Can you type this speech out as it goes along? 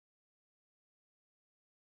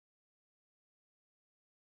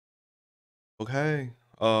Okay.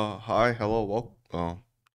 Hi, hello, well,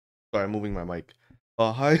 sorry, I'm moving my mic.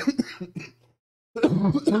 Hi.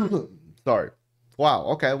 Sorry. Wow,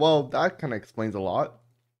 okay, well, that kind of explains a lot.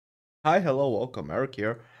 Hi, hello, welcome, Eric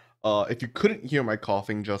here. If you couldn't hear my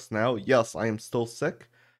coughing just now, yes, I am still sick.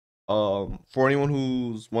 For anyone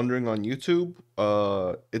who's wondering on YouTube,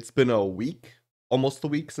 it's been a week, almost a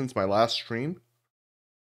week since my last stream.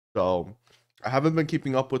 So, I haven't been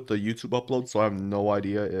keeping up with the YouTube upload, so I have no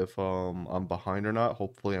idea if I'm behind or not.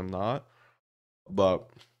 Hopefully I'm not. But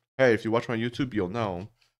hey, if you watch my YouTube, you'll know.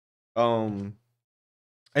 Um,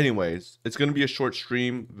 anyways, it's gonna be a short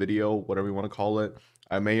stream, video, whatever you want to call it.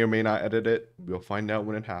 I may or may not edit it. We'll find out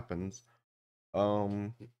when it happens.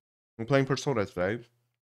 Um, I'm playing Persona today.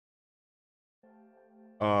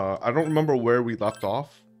 I don't remember where we left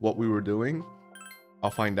off, what we were doing.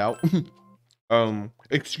 I'll find out.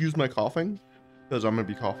 Excuse my coughing, because I'm gonna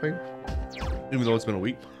be coughing, even though it's been a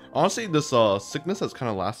week. Honestly, this sickness has kind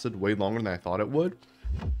of lasted way longer than I thought it would,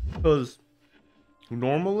 because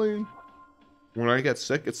normally when I get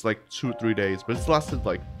sick, it's like 2 or 3 days, but it's lasted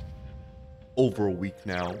like over a week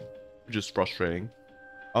now, which is frustrating.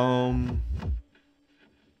 Um,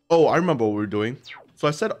 oh, I remember what we were doing. So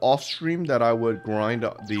I said off stream that I would grind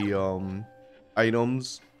the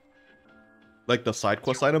items, like the side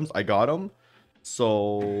quest items. I got them.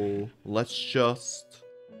 So let's just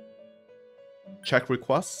check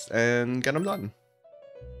requests and get them done.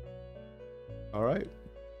 All right.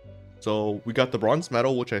 So we got the bronze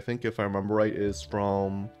medal, which I think, if I remember right, is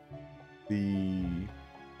from the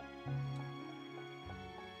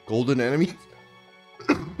golden enemy.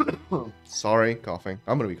 Sorry, coughing.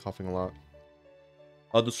 I'm gonna be coughing a lot.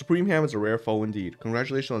 The Supreme Ham is a rare foe indeed.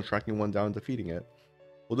 Congratulations on tracking one down and defeating it.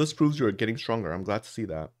 Well, this proves you are getting stronger. I'm glad to see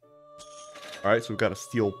that. Alright, so we've got a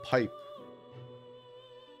steel pipe.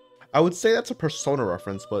 I would say that's a Persona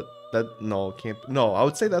reference, but that, no, can't, no, I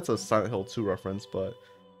would say that's a Silent Hill 2 reference, but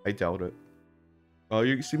I doubt it.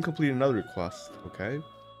 You seem to complete another request, okay?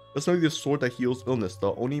 Let's make this sword that heals illness,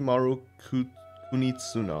 the Onimaru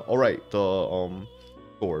Kunitsuna. Alright, the,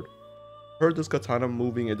 sword. Heard this katana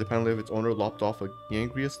moving independently of its owner lopped off a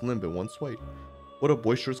gangrenous limb in one swipe. What a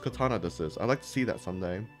boisterous katana this is. I'd like to see that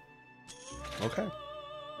someday. Okay.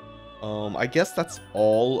 I guess that's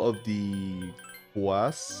all of the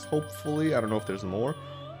quests, hopefully. I don't know if there's more.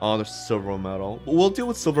 There's silver medal. But we'll deal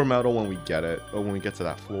with silver medal when we get it, or when we get to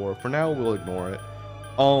that floor. For now, we'll ignore it.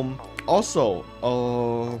 Also,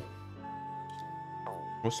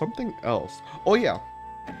 was something else. Oh, yeah.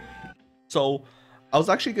 So, I was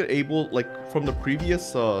actually able, like, from the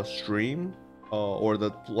previous stream, or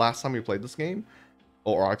the last time we played this game,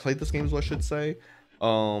 or I played this game, is what I should say.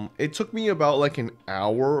 It took me about like an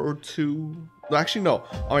hour or two. Actually, no.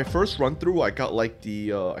 On my first run through, I got like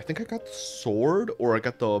the, I think I got the sword or I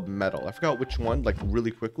got the medal. I forgot which one, like really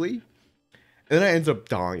quickly. And then I ended up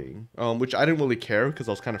dying, which I didn't really care because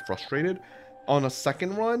I was kind of frustrated. On a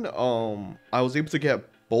second run, I was able to get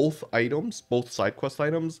both items, both side quest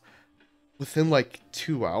items, within like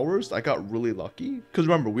 2 hours. I got really lucky because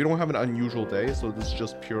remember, we don't have an unusual day, so this is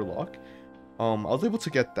just pure luck. I was able to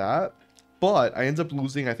get that, but I ended up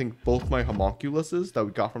losing, I think, both my homunculuses that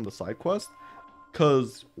we got from the side quest,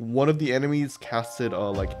 because one of the enemies casted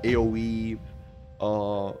like AoE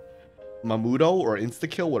Mamudo or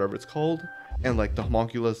insta-kill, whatever it's called, and like the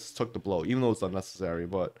homunculus took the blow, even though it's unnecessary.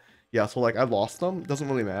 But yeah, so like I lost them. It doesn't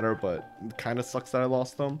really matter, but it kind of sucks that I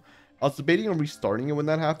lost them. I was debating on restarting it when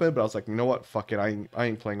that happened, but I was like, you know what, fuck it, I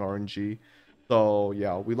ain't playing RNG. So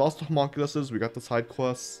yeah, we lost the homunculuses, we got the side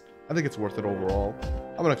quests. I think it's worth it overall.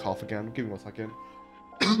 I'm gonna cough again. Give me 1 second.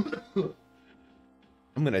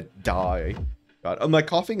 I'm gonna die. God, my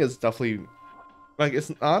coughing is definitely, like,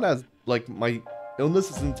 it's not as, like, my illness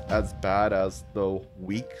isn't as bad as the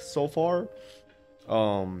week so far.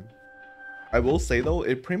 I will say though,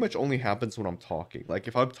 it pretty much only happens when I'm talking. Like,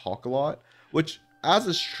 if I talk a lot, which as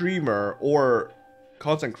a streamer or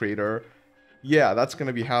content creator, yeah, that's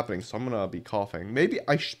gonna be happening. So I'm gonna be coughing. Maybe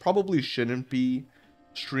I probably shouldn't be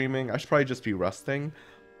streaming. I should probably just be resting.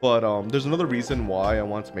 But there's another reason why I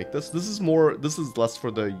want to make this. This is less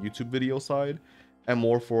for the YouTube video side and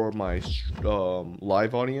more for my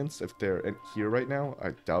live audience, if they're here right now. I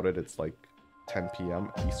doubt it. It's like 10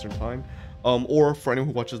 p.m. Eastern time. Or for anyone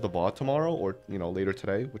who watches the VOD tomorrow, or you know, later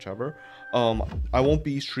today, whichever. I won't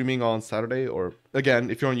be streaming on Saturday, or again,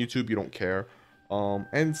 if you're on YouTube, you don't care.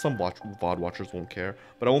 And some VOD watchers won't care,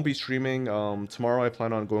 but I won't be streaming. Tomorrow I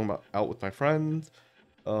plan on going out with my friends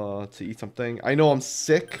to eat something. I know I'm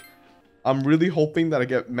sick. I'm really hoping that I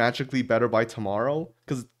get magically better by tomorrow,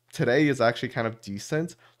 because today is actually kind of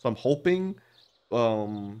decent. So I'm hoping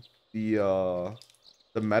the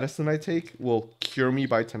the medicine I take will cure me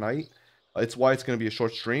by tonight. It's why it's going to be a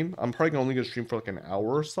short stream. I'm probably only going to stream for like an hour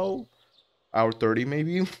or so. Hour 30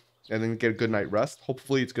 maybe. And then get a good night rest.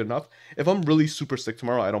 Hopefully it's good enough. If I'm really super sick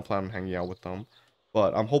tomorrow, I don't plan on hanging out with them.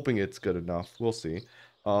 But I'm hoping it's good enough. We'll see.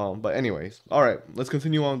 But anyways. Alright, let's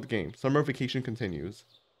continue on with the game. Summer vacation continues.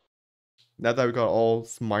 Now that we got all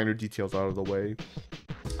minor details out of the way.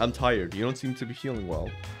 I'm tired. You don't seem to be feeling well.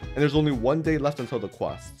 And there's only one day left until the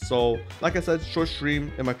quest. So, like I said, short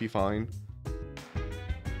stream, it might be fine.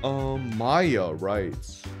 Maya, right.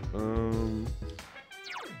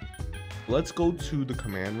 Let's go to the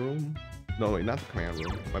command room. No, wait, not the command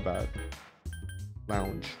room. My bad.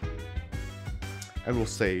 Lounge. And we'll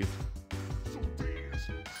save.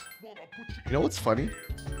 You know what's funny?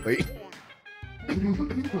 Wait.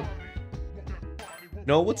 You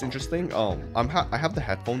know what's interesting? I have the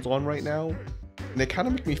headphones on right now, and they kind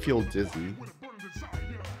of make me feel dizzy.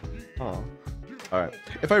 Huh. Alright.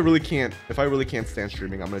 If I really can't stand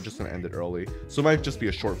streaming, I'm just gonna end it early. So it might just be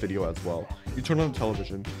a short video as well. You turn on the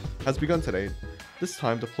television. Has begun today. This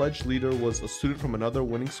time the pledge leader was a student from another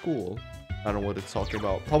winning school. I don't know what it's talking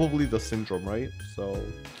about. Probably the syndrome, right? So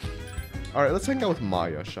alright, let's hang out with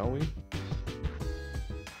Maya, shall we?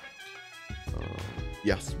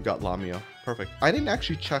 Yes, we got Lamia. Perfect. I didn't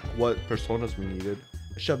actually check what personas we needed.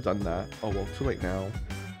 I should have done that. Oh well, too late now.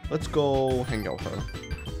 Let's go hang out with her.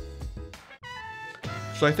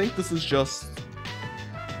 So I think this is just...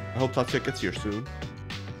 I hope Tatsuya gets here soon.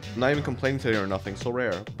 I'm not even complaining today or nothing, so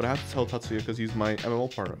rare. But I have to tell Tatsuya because he's my MMO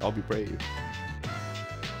partner. I'll be brave.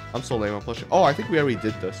 I'm so lame on plushing. Oh, I think we already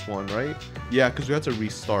did this one, right? Yeah, because we had to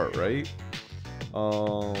restart, right?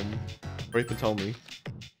 Break and tell me.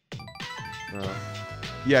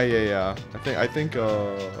 Yeah. I think we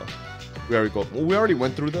already go. Well, we already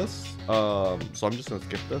went through this. So I'm just gonna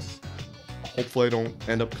skip this. Hopefully I don't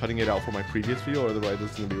end up cutting it out for my previous video, or otherwise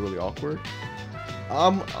this is gonna be really awkward.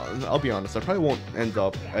 I'll be honest, I probably won't end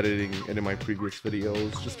up editing it in my previous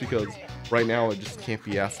videos, just because right now I just can't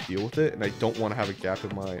be asked to deal with it, and I don't want to have a gap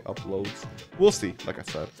in my uploads. We'll see, like I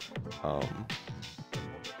said.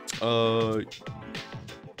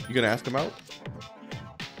 You gonna ask him out?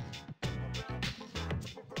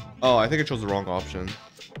 Oh, I think I chose the wrong option.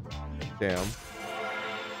 Damn.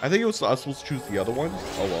 I think I was supposed to choose the other one.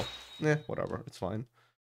 Oh well. Whatever. It's fine.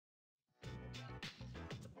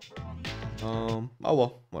 Oh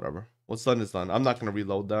well, whatever. What's done is done. I'm not gonna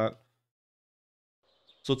reload that.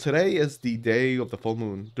 So today is the day of the full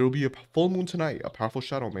moon. There will be a full moon tonight. A powerful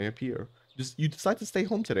shadow may appear. You decide to stay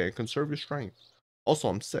home today and conserve your strength. Also,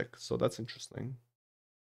 I'm sick, so that's interesting.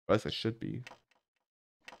 Or as I should be.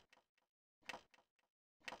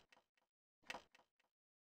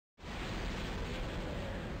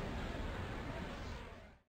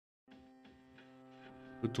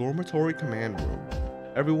 The dormitory command room.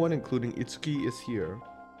 Everyone, including Itsuki, is here.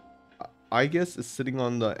 I guess is sitting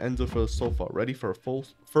on the end of her sofa, ready for a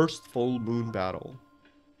first full moon battle.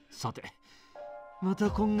 さて、ま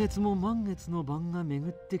た今月も満月の晩が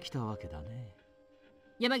巡ってきたわけだね。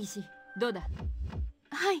山岸、どうだ？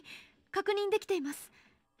はい、確認できています。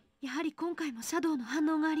やはり今回もシャドウの反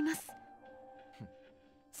応があります。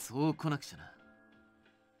そう来なくちゃな。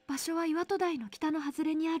場所は岩戸台の北の外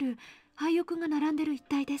れにある廃屋が並んでる一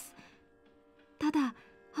帯です。ただ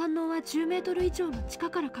反応は10メートル以上の地下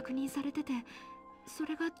から確認されてて、そ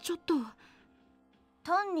れがちょっと。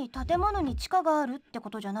単に建物に地下があるってこ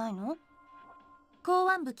とじゃないの？港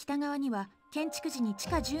湾部北側には建築時に地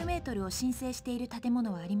下10メートルを申請している建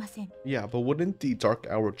物はありません。Yeah, but wouldn't the dark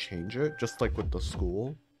hour change it, just like with the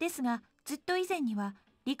school? ですが、ずっと以前には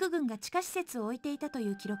陸軍が地下施設を置いていたと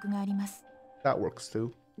いう記録があります。That works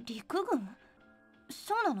too. 陸軍？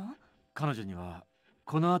そうなの？彼女には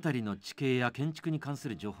この辺りの地形や建築に関す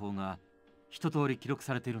る情報が一通り記録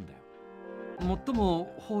されているんだよ。もっと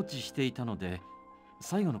も放置していたので、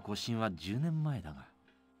最後の更新は10年前だが。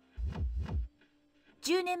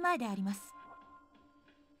10年前であります。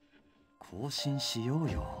更新しよ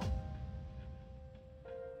うよ。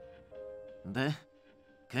で、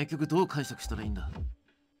結局どう解釈したらいいんだ？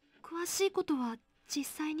詳しいことは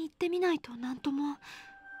実際に行ってみないと何とも。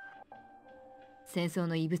戦争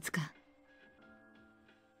の異物か。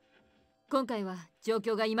今回は状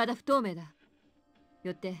況が未だ不透明だ。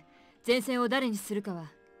よって前線を誰にするかは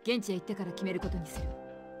現地へ行ってから決めることにする。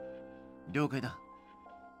了解だ。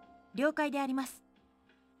了解であります。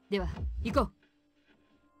では行こ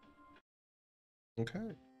う。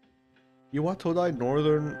Okay. Iwatodai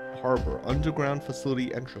Northern Harbor Underground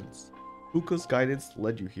Facility Entrance. Fuka's guidance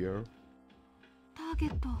led you here. ターゲ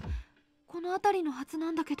ット、この辺りのはず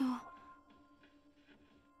なんだけど。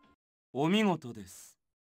お見事です。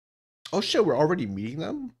Oh shit, we're already meeting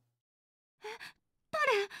them?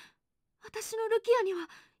 誰？私のルキアには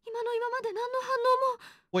今の今まで何の反応も。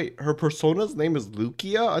 Wait, her persona's name is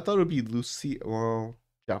Lucia? I thought it would be Lucy. Well,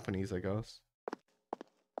 Japanese, I guess.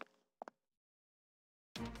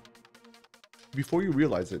 Before you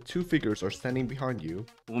realize it, two figures are standing behind you.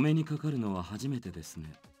 お目にかかるのは初めてです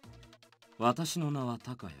ね。私の名は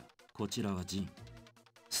タカヤ、こちらはジン。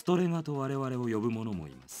ストレガと我々を呼ぶ者も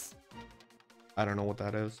います。I don't know what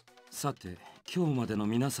that is. さて、今日までの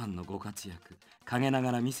皆さんのご活躍、陰な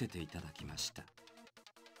がら見せていただきました。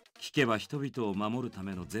聞けば人々を守るた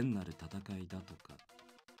めの善なる戦いだとか。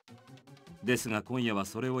ですが今夜は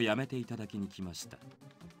それをやめていただきに来ました。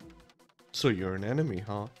So you're an enemy,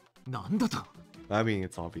 huh? なんだと。 I mean,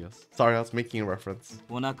 it's obvious. Sorry, I was making a reference.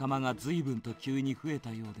 お仲間が随分と急に増え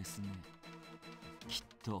たようですね。きっ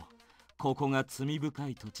とここが罪深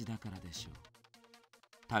い土地だからでしょう。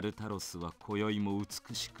タルタロスは今宵も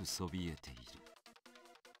美しくそびえている。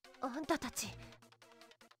あんたたち。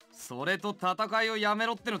それと戦いをやめ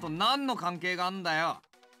ろってのと何の関係があんだよ。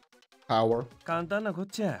 Power. 簡単なこっ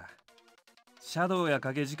ちゃ。シャドウや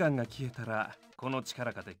影時間が消えたらこの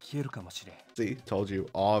力かで消えるかもしれん。 See, told you.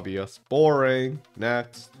 Obvious. Boring.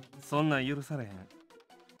 Next. そんなん許されへん。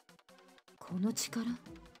この力、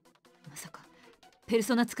まさかペル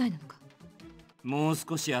ソナ使いなのか。もう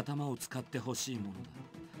少し頭を使ってほしいものだ。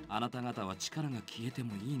あなた方は力が消えて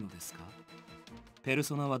もいいのですか？ペル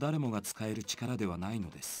ソナは誰もが使える力ではないの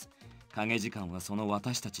です。影時間はその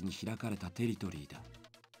私たちに開かれたテリトリーだ。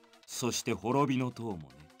そして滅びの塔もね。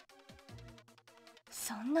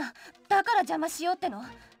そんな、だから邪魔しようっての。分か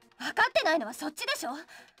ってないのはそっちでしょ。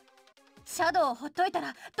シャドウをほっといた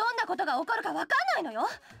らどんなことが起こるか分かんないのよ。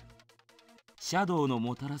シャドウの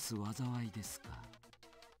もたらす災いですか。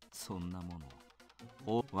そんなも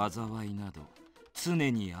の、災いなど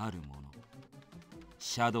常にあるもの。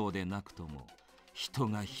シャドウでなくとも人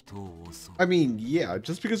が人を襲う。 I mean, yeah,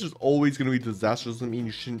 just because there's always going to be disasters doesn't mean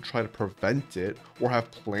you shouldn't try to prevent it or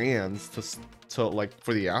have plans to like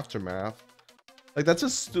for the aftermath. Like that's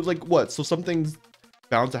just like what? So something's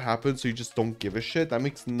bound to happen, so you just don't give a shit? That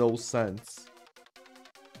makes no sense.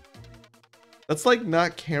 That's like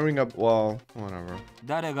not caring up. Well, whatever.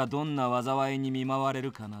 誰がどんな災いに見舞われ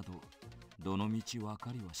るかなど、どの道分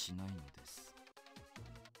かりはしないのです。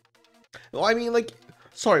 Well, I mean, like,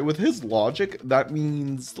 sorry, with his logic, that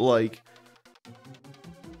means like,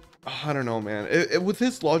 I don't know, man. With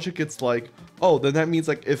his logic, it's like, oh, then that means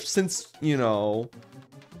like, if since you know,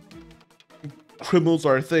 criminals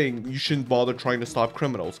are a thing, you shouldn't bother trying to stop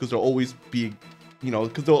criminals because they'll always be, you know,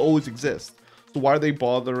 because they'll always exist. So why are they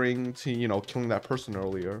bothering to, you know, killing that person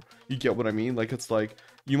earlier? You get what I mean? Like, it's like,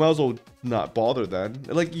 you might as well not bother then.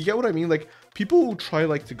 Like, you get what I mean? Like, people who try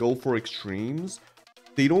like to go for extremes,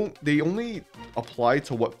 they only apply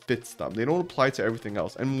to what fits them. They don't apply to everything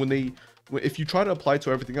else. And if you try to apply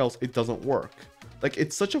to everything else, it doesn't work. Like,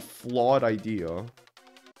 it's such a flawed idea.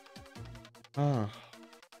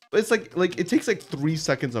 It's like it takes like 3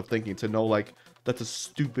 seconds of thinking to know like that's a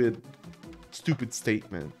stupid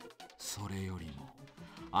statement. それよりも、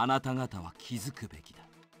あなた方は気づくべきだ。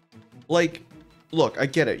 Like, look, I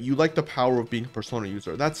get it. You like the power of being a Persona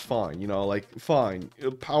user. That's fine, you know, like, fine.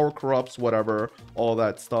 Power corrupts, whatever, all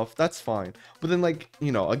that stuff. That's fine. But then, like,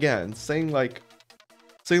 you know, again, saying like,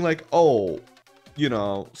 oh, you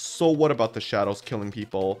know, so what about the shadows killing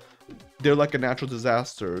people? They're like a natural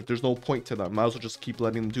disaster. There's no point to them. Might as well just keep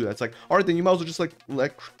letting them do that. It's like, all right, then you might as well just like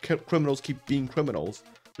let criminals keep being criminals.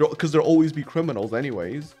 Because there'll always be criminals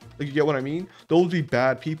anyways. Like, you get what I mean? There'll always be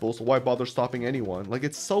bad people, so why bother stopping anyone? Like,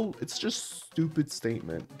 it's just stupid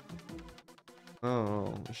statement.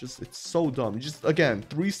 Oh, it's so dumb. You just, again,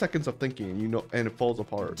 3 seconds of thinking, and you know, and it falls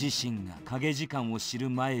apart. 自身が影時間を知る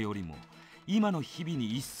前よりも、今の日々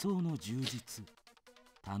に一層の充実、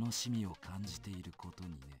楽しみを感じていること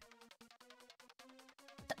にね。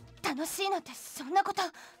楽しいなんてそんなこと。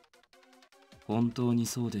本当に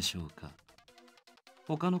そうでしょうか。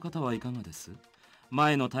他の方はいかがです？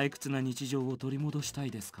前の退屈な日常を取り戻した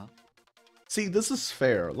いですか？ See, this is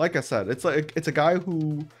fair. Like I said, it's a guy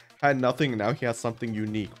who had nothing and now he has something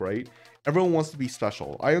unique, right? Everyone wants to be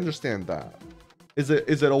special. I understand that. Is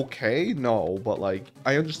it okay? No, but like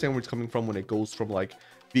I understand where it's coming from when it goes from like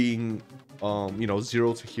being you know,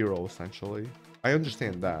 zero to hero essentially. I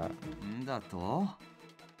understand that. んだと？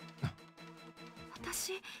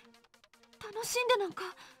私楽しんでなんか。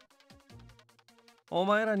お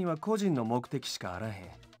前らには個人の目的しかあらへん。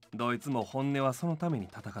どいつも本音はそのために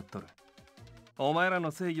戦っとる。お前ら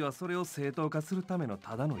の正義はそれを正当化するための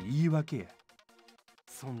ただの言い訳や。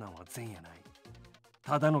そんなんは善やない。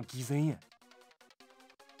ただの偽善や。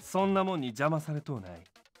そんなもんに邪魔されとうない。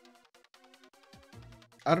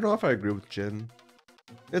I don't know if I agree with Jin.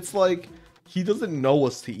 It's like he doesn't know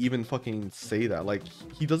us to even fucking say that. Like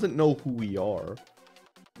he doesn't know who we are.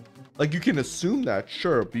 Like you can assume that,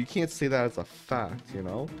 sure, but you can't say that as a fact, you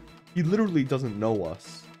know? He literally doesn't know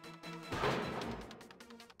us.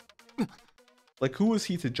 Like who is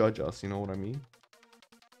he to judge us, you know what I mean?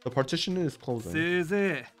 The partition is closing. I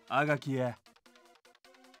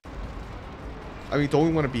mean, don't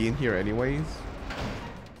we want to be in here anyways?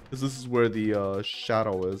 Because this is where the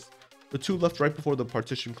shadow is. The two left right before the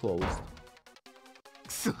partition closed.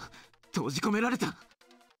 閉じ込められた。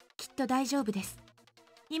きっと大丈夫です。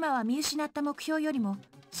今は見失った目標よりも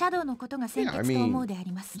シャドウのことが先決と思うであ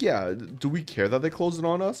ります。Yeah, do we care that they closed it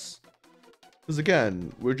on us? Because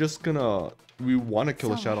again, we want to kill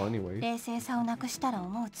the shadow anyway. 冷静さをなくしたら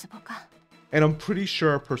思うツボか。And I'm pretty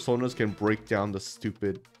sure personas can break down the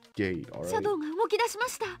stupid gate, alright? シャドウが動き出しま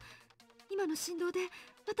した。今の振動で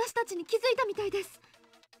私たちに気づいたみたいです。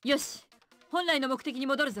よし、本来の目的に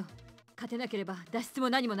戻るぞ。勝てなければ脱出も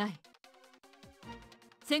何もない。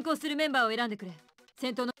先行するメンバーを選んでくれ。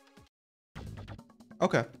戦闘の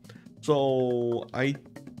Okay, so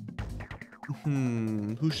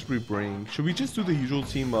who should we bring? Should we just do the usual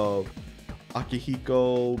team of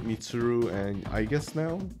Akihiko, Mitsuru, and I guess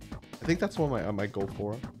now? I think that's what I might go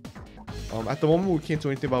for. At the moment, we can't do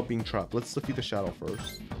anything about being trapped. Let's defeat the shadow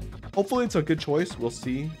first. Hopefully, it's a good choice. We'll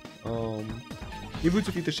see. If we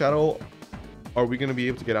defeat the shadow, are we gonna be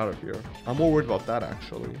able to get out of here? I'm more worried about that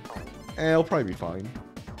actually. It'll probably be fine.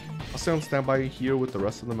 I'll stay on standby here with the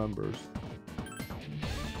rest of the members.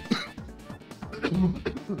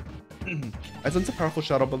 I sense a powerful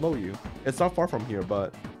shadow below you. It's not far from here,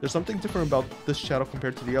 but there's something different about this shadow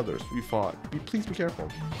compared to the others we fought. Please be careful.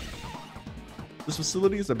 This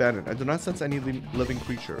facility is abandoned. I do not sense any living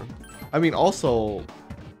creature. I mean, also,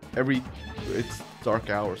 it's dark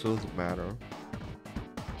hour, so it doesn't matter.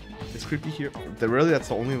 It's creepy here. Really, that's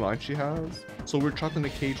the only line she has? So we're trapped in a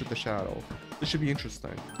cage with the shadow. This should be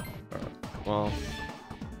interesting. Alright, well,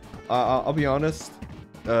 I'll be honest.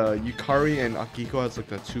 Yukari and Akiko has like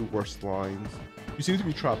the two worst lines. You seem to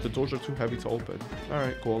be trapped. The doors are too heavy to open.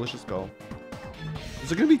 Alright, cool. Let's just go.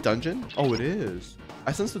 Is it gonna be dungeon? Oh, it is.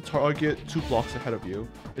 I sense the target 2 blocks ahead of you.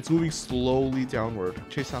 It's moving slowly downward.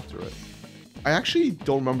 Chase after it. I actually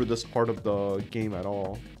don't remember this part of the game at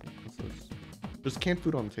all. What's this? There's canned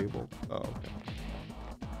food on the table. Oh, okay.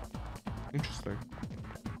 Interesting.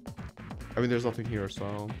 I mean, there's nothing here,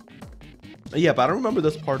 so... Yeah, but I don't remember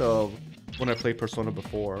this part of when I played Persona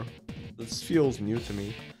before. This feels new to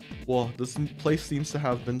me. Well, this place seems to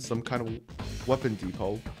have been some kind of weapon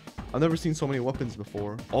depot. I've never seen so many weapons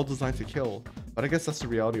before, all designed to kill, but I guess that's the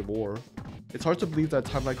reality of war. It's hard to believe that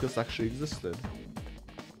a time like this actually existed.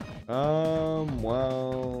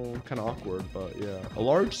 Well, kind of awkward, but yeah. A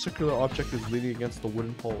large circular object is leaning against the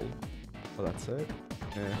wooden pole. Oh, that's it?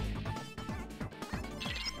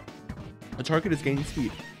 The target is gaining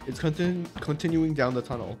speed. It's continuing down the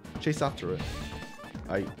tunnel. Chase after it.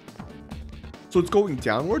 So it's going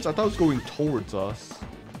downwards? I thought it was going towards us.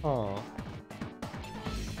 Huh.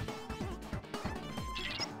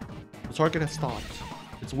 The target has stopped.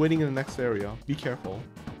 It's waiting in the next area. Be careful.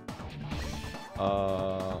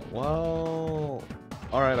 Well...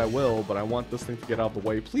 Alright, I will, but I want this thing to get out of the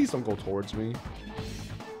way. Please don't go towards me.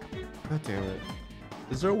 God damn it.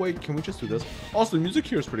 Is there a way? Can we just do this? Also, the music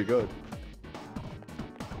here is pretty good.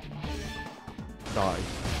 Die.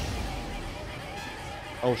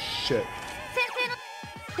 Oh, shit.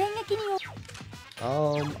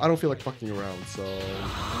 I don't feel like fucking around, so...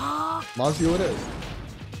 Mazio it is.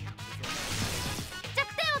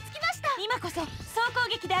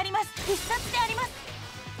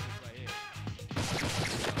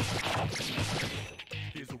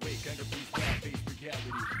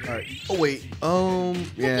 Alright. Oh wait.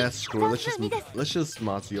 Yeah, screw it. Let's just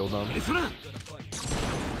Mazio them.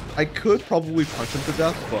 I could probably punch him to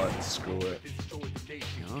death, but screw it.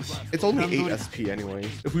 It's only 8 SP anyway.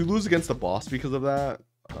 If we lose against the boss because of that,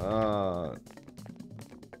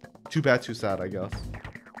 too bad, too sad, I guess.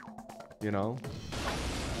 You know?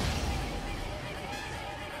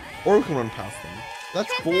 Or we can run past them.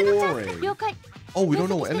 That's boring. Oh, we don't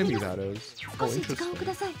know what enemy that is. Oh, interesting.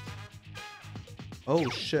 Oh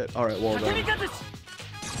shit. Alright, well then.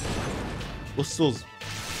 We'll still...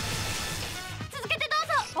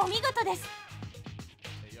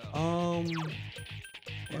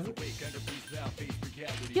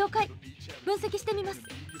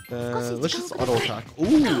 let's just auto attack.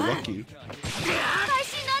 Ooh, lucky.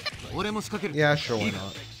 Yeah, sure, why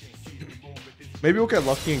not? Maybe we'll get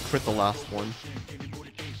lucky and crit the last one.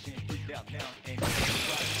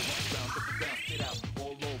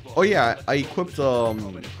 Oh yeah, I equipped what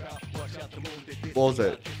was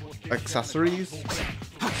it? Accessories.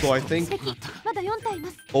 So I think まだ4体いま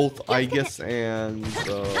す。 both Aegis and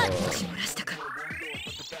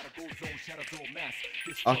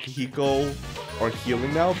Akihiko are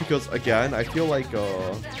healing now because again I feel like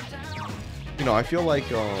you know, I feel like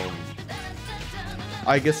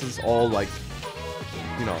Aegis is all like,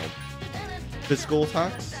 you know, physical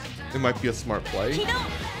attacks. It might be a smart play.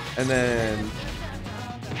 And then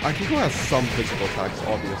Akihiko has some physical attacks,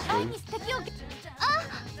 obviously.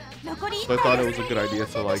 So I thought it was a good idea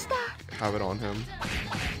to like have it on him.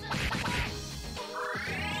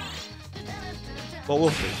 But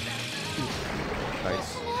we'll see.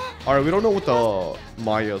 Nice. Alright, we don't know what the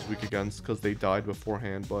Maya is weak against because they died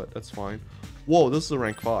beforehand, but that's fine. Whoa, this is a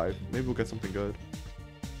rank 5. Maybe we'll get something good.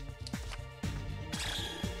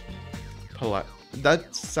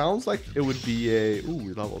 That sounds like it would be a... Ooh,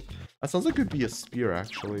 we leveled. That sounds like it would be a spear,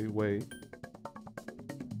 actually. Wait.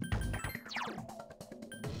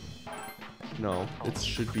 No, it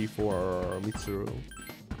should be for Mitsuru.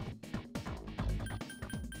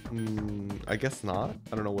 I guess not.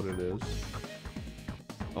 I don't know what it is.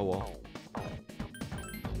 Oh well.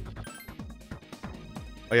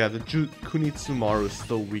 Oh yeah, the Kunitsumaru is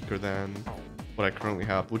still weaker than what I currently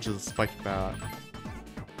have, which is a spiked bat.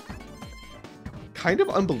 Kind of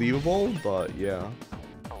unbelievable, but yeah.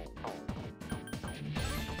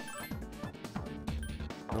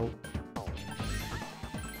 Nope.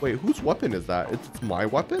 Wait, whose weapon is that? It's my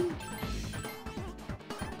weapon?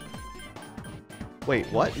 Wait,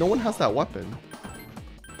 what? No one has that weapon.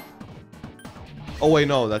 Oh wait,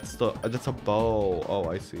 no, that's a bow. Oh,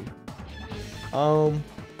 I see.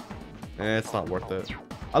 It's not worth it.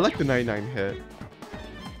 I like the 99 hit.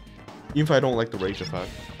 Even if I don't like the rage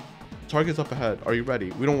effect. Target's up ahead. Are you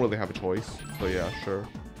ready? We don't really have a choice. So yeah, sure.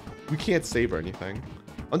 We can't save or anything.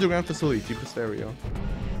 Underground facility, deepest area.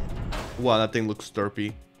 Wow, that thing looks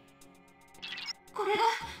derpy.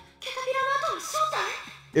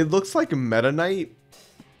 It looks like Meta Knight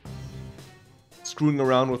screwing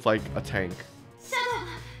around with like a tank.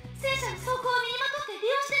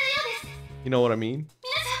 You know what I mean?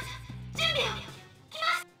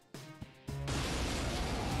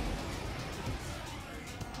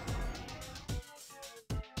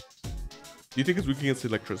 Do you think it's weak against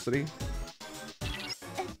electricity?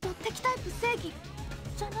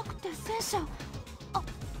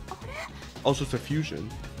 Also, it's a fusion.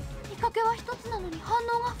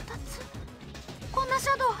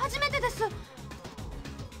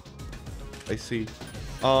 I see.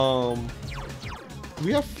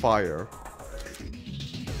 We have fire.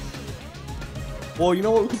 Well, you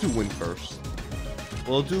know what? We could do wind first.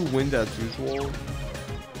 We'll do wind as usual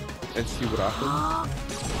and see what happens.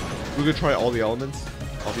 We could try all the elements,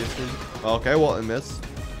 obviously. Okay, well, it missed.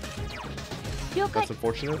 That's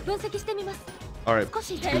unfortunate. Alright.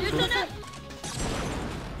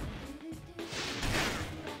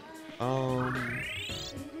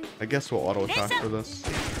 I guess we'll auto attack for this.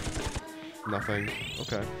 Nothing.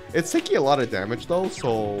 Okay. It's taking a lot of damage though,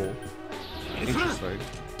 so interesting.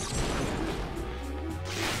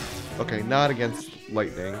 Okay, not against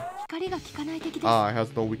lightning. Ah, it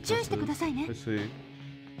has no weakness. I see.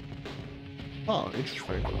 Oh,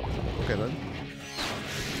 interesting. Okay then.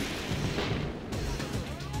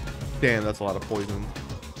 Damn, that's a lot of poison.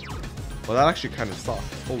 Well, that actually kind of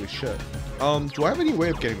sucks. Holy shit. Do I have any way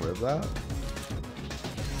of getting rid of that?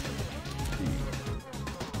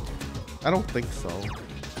 I don't think so. No.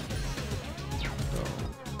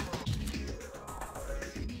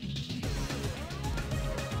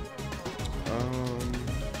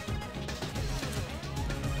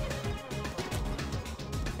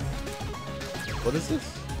 What is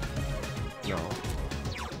this? No.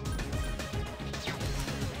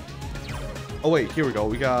 Oh wait, here we go.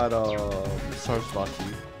 We got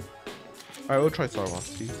Sarasvati. Alright, we'll try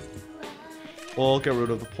Sarasvati. We'll get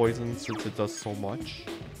rid of the poison since it does so much.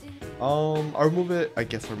 I'll remove it. I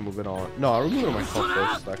guess I'll remove it on. No, I'll remove it on myself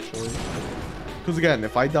first, actually. Because again,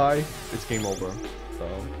 if I die, it's game over. So,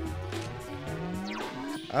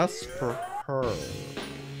 as for her,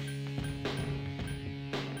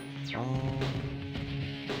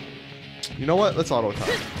 you know what? Let's auto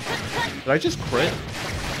attack. Did I just crit?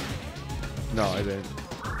 No, I didn't.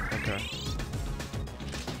 Okay.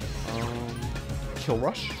 Kill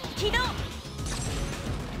rush.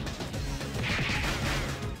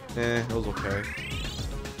 It was okay.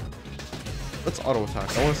 Let's auto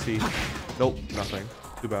attack. I want to see. Nope, nothing.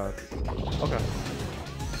 Too bad. Okay.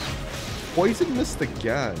 Poison missed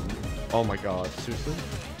again. Oh my god, seriously?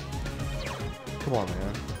 Come on,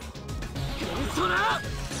 man.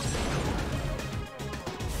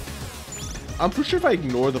 I'm pretty sure if I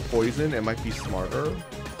ignore the poison, it might be smarter.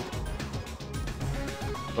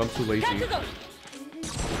 But I'm too lazy.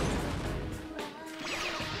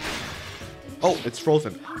 Oh, it's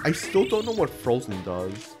frozen. I still don't know what frozen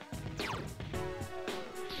does.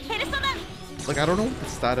 Like, I don't know what the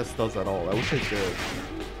status does at all. I wish I did.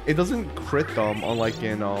 It doesn't crit them, unlike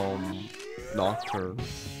in Nocturne.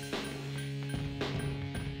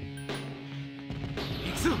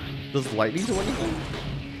 Does lightning do anything?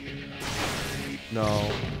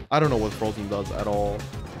 No. I don't know what frozen does at all.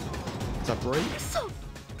 Separate?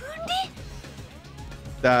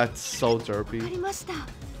 That's so derpy.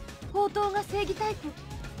 砲塔が正義タイプ、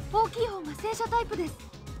大きい方が戦車タイプです。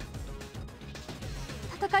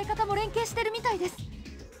戦い方も連携してるみたいです。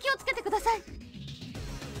気をつけてください。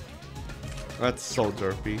That's so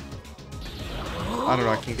derpy. I don't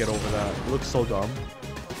know, I can't get over that. It looks so dumb.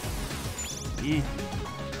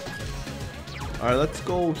 Alright, let's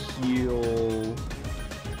go heal.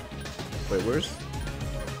 Wait, where's...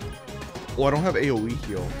 Oh, I don't have AoE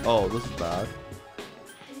heal. Oh, this is bad.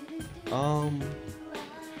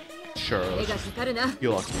 Sure, let's just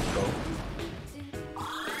heal off Nico.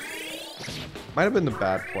 Might have been the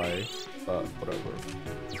bad play, but whatever.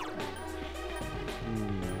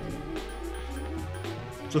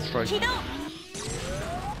 Just try.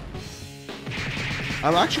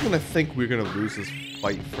 I'm actually gonna think we're gonna lose this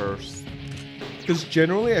fight first. Because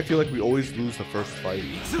generally I feel like we always lose the first fight.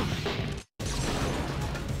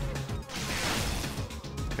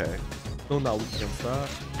 Okay. Still not weak against that.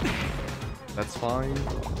 That's fine.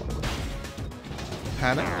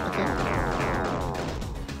 Panic?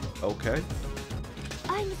 Okay.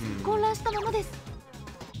 I'm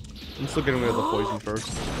still getting rid of the poison first.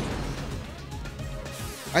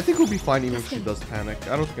 I think we'll be fine even if she does panic.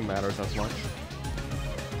 I don't think it matters as much.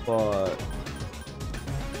 But...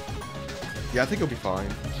 yeah, I think it'll be fine.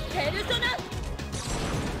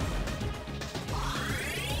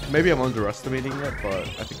 Maybe I'm underestimating it, but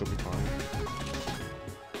I think it'll be fine.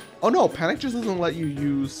 Oh no, panic just doesn't let you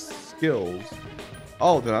use skills.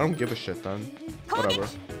 Oh, then I don't give a shit then. Whatever.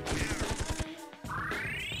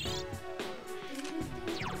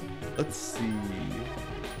 Let's see.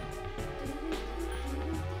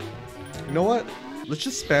 You know what? Let's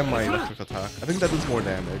just spam my electric attack. I think that does more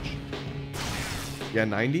damage. Yeah,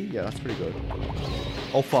 90? Yeah, that's pretty good.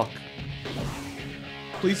 Oh, fuck.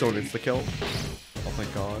 Please don't insta-kill. Oh,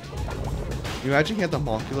 thank God. Can you imagine he had the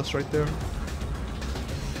homunculus right there?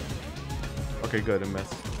 Okay, good, I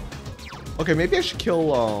missed. Okay, maybe I should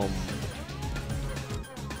kill,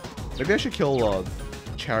 maybe I should kill,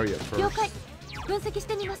 Chariot first. Let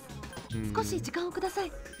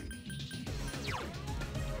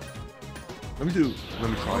me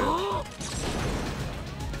try it.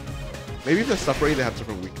 Maybe if they're separated, they have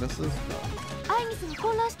different weaknesses. No.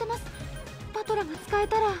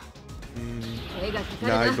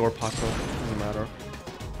 Nah, ignore Pacho. Doesn't matter.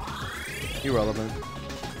 Irrelevant.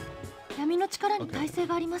 Okay.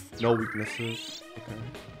 No weaknesses. Okay.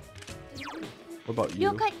 What about you?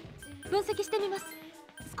 Oh, okay.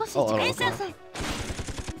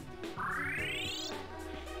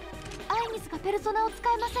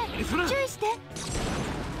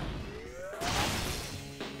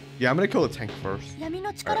 Yeah, I'm gonna kill the tank first.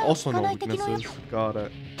 Right, also no weaknesses. Got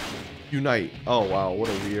it. Unite. Oh wow, what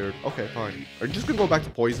a weird. Okay, fine. Are you just gonna go back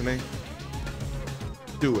to poisoning?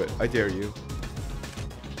 Do it. I dare you.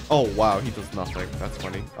 Oh wow, he does nothing. That's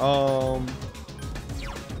funny. You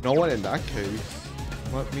know what? In that case,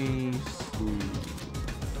 let me see.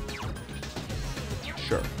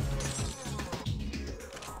 Sure.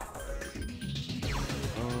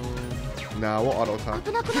 Nah, we'll auto attack.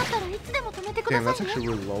 Damn, that's actually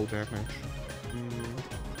really low damage.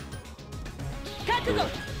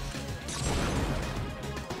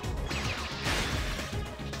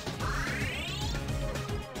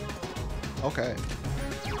 Okay.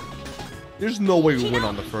 There's no way we win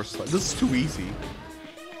on the first fight. This is too easy.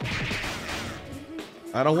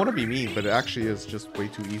 I don't want to be mean, but it actually is just way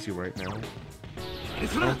too easy right now. I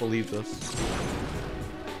don't believe this.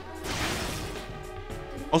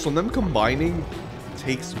 Also, them combining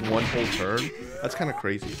takes one whole turn. That's kind of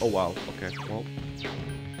crazy. Oh wow. Okay. Well,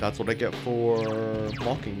 that's what I get for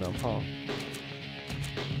mocking them, huh?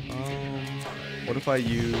 What if I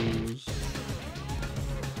use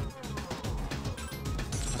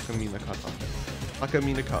Takamina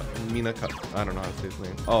Cut. I don't know how to say his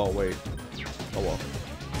name. Oh wait. Oh well.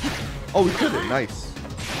 Oh, we couldn't. Nice.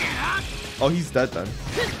 Oh, he's dead then.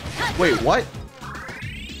 Wait, what?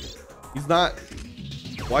 He's not.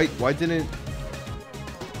 Why didn't?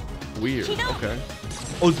 Weird. Okay.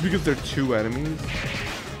 Oh, it's because they're two enemies.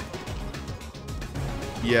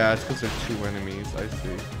 Yeah, it's because there's 2 enemies. I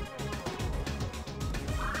see.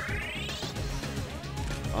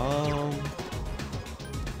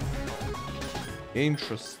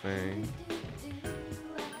 Interesting.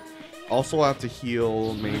 Also, I have to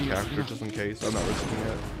heal main character just in case. I'm not risking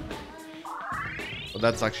it. Well,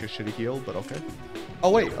 that's actually a shitty heal, but okay.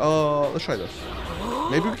 Oh wait, let's try this.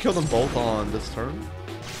 Maybe we kill them both on this turn.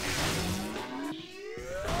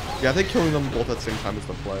 Yeah, I think killing them both at the same time is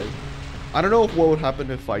the play. I don't know what would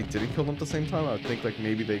happen if I didn't kill them at the same time. I would think like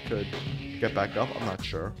maybe they could get back up. I'm not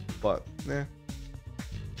sure, but eh.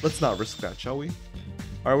 Let's not risk that, shall we?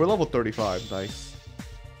 All right, we're level 35. Nice.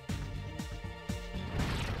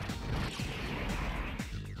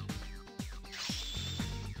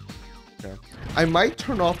 Okay. I might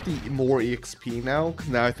turn off the more EXP now, because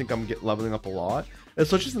now I think I'm leveling up a lot.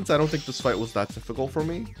 Especially since I don't think this fight was that difficult for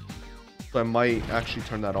me. So I might actually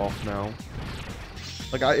turn that off now.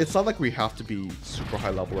 Like, it's not like we have to be super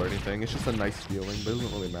high level or anything. It's just a nice feeling, but it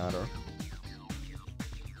doesn't really matter.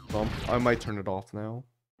 So I might turn it off now.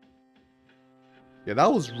 Yeah,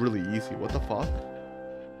 that was really easy. What the fuck?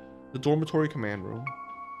 The dormitory command room.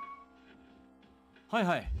 はい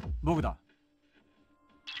はい、僕だ。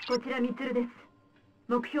こちらミツルです。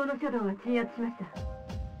目標のシャドウは鎮圧しました。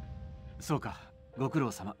そうか、ご苦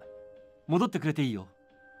労様。戻ってくれていいよ。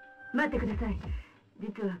待ってください。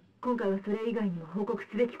実は今回はそれ以外にも報告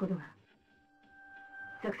すべきことが。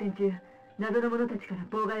作戦中、謎の者たちから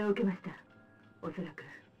妨害を受けました。おそらく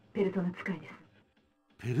ペルソナ使いです。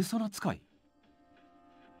ペルソナ使い？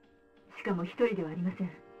しかも一人ではありませ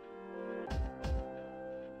ん。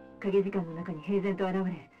影時間の中に平然と現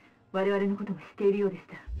れ、我々のことも知っているようでし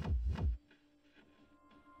た。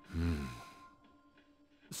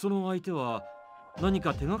その相手は何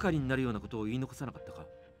か手がかりになるようなことを言い残さなかったか？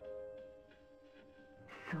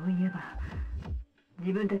そういえば、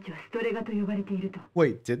自分たちはストレガと呼ばれていると。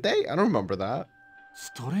Wait, did they? I don't remember that.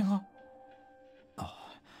 ストレガ？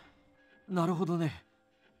なるほどね。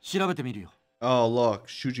調べてみるよ。Oh, look,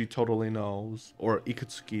 Shuji totally knows. Or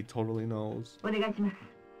Ikutsuki totally knows. お願いします。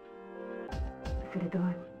それと、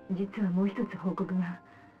実はもう一つ報告が。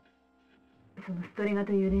そのストレガ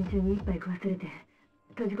という連中に一杯食わされて、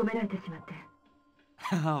閉じ込められてしまって。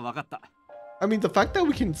わかった。I mean, the fact that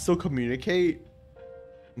we can still communicate,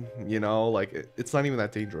 you know, like, it's not even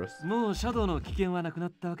that dangerous. もうシャドウの危険はなくな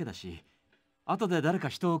ったわけだし、後で誰か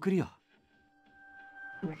人を送るよ。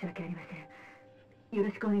申し訳ありません。よ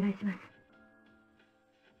ろしくお願いします。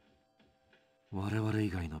我々以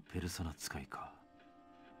外のペルソナ使いか。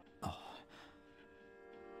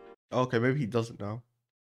Okay, maybe he doesn't know.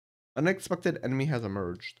 An unexpected enemy has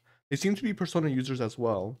emerged. They seem to be Persona users as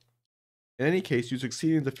well. In any case, you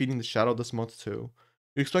succeeded in defeating the Shadow this month too.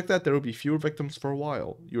 You expect that there will be fewer victims for a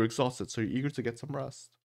while. You're exhausted, so you're eager to get some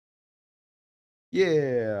rest.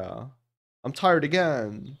 Yeah! I'm tired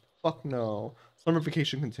again! Fuck no. Summer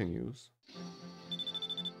vacation continues.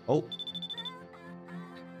 Oh.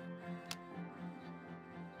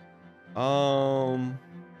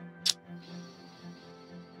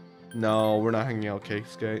 No, we're not hanging out,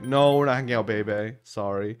 Keisuke. No, we're not hanging out, baby.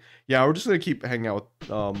 Sorry. Yeah, we're just gonna keep hanging out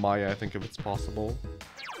with Maya, I think, if it's possible.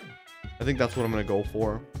 I think that's what I'm gonna go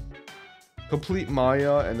for. Complete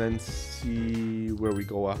Maya, and then see where we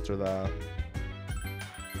go after that.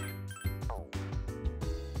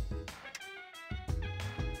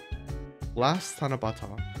 Last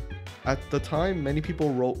Tanabata. At the time, many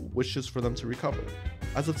people wrote wishes for them to recover.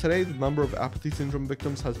 As of today, the number of apathy syndrome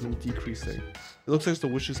victims has been decreasing. It looks like the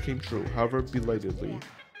wishes came true, however belatedly.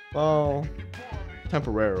 Well,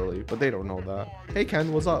 temporarily, but they don't know that. Hey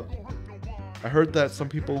Ken, what's up? I heard that some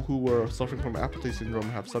people who were suffering from apathy syndrome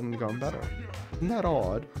have suddenly gotten better. Isn't that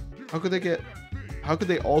odd? How could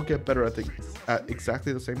they all get better at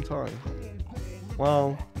exactly the same time?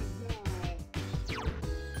 Well,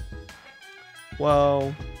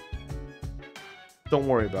 don't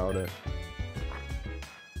worry about it.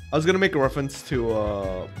 I was gonna make a reference to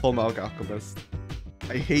Fullmetal Alchemist.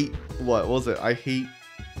 I hate, what was it? I hate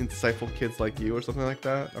insightful kids like you or something like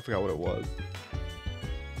that. I forgot what it was.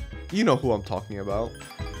 You know who I'm talking about.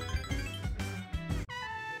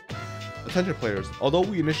 Attention players, although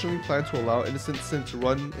we initially planned to allow Innocent Sin to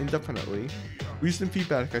run indefinitely, recent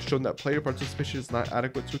feedback has shown that player participation is not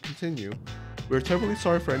adequate to continue. We are terribly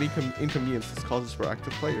sorry for any inconvenience this causes for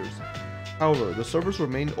active players. However, the servers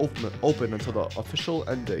remain open until the official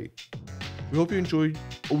end date. We hope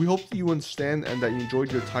you understand and that you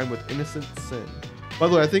enjoyed your time with Innocent Sin. By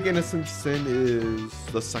the way, I think Innocent Sin is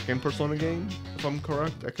the second Persona game, if I'm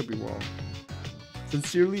correct. I could be wrong.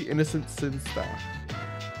 Sincerely, Innocent Sin staff.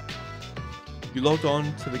 You logged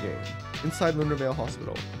on to the game. Inside Lunar Vale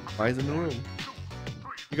Hospital. Maya's in the room.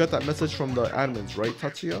 You got that message from the admins, right,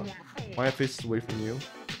 Tatsuya? Maya faces away from you.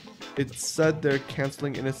 It said they're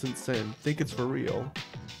canceling Innocent Sin. Think it's for real.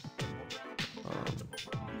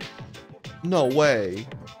 No way.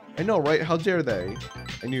 I know, right? How dare they?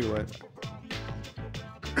 I knew it.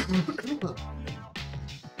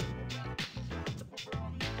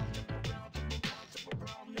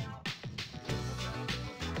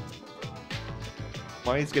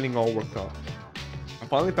 Maya's getting all worked up. I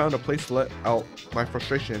finally found a place to let out my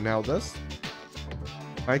frustration, and now this?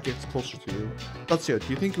 Maya gets closer to you. Tatsuya, do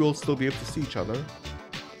you think we'll still be able to see each other?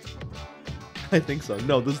 I think so.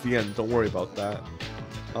 No, this is the end. Don't worry about that.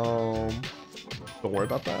 Don't worry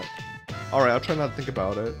about that. Alright, I'll try not to think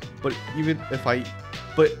about it. But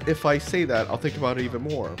if I say that, I'll think about it even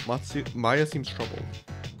more. Maya seems troubled.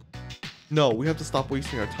 No, we have to stop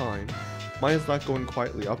wasting our time. Maya's not going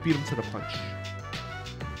quietly. I'll beat him to the punch.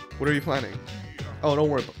 What are you planning? Oh, don't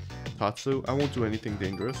worry about Tatsu. I won't do anything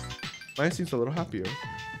dangerous. Maya seems a little happier.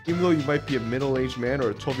 Even though you might be a middle-aged man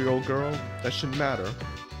or a 12-year-old girl, that shouldn't matter.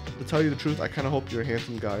 To tell you the truth, I kind of hope you're a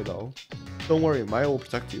handsome guy, though. Don't worry, Maya will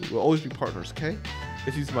protect you. We'll always be partners, okay?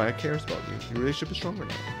 It seems Maya cares about you. Your relationship is stronger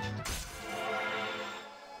now.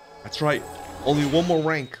 That's right. Only one more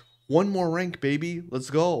rank. One more rank, baby. Let's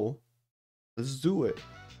go. Let's do it.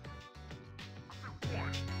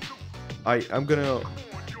 I'm gonna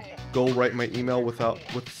go write my email with our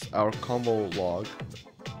convo log.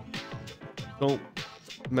 Don't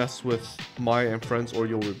mess with Maya and friends or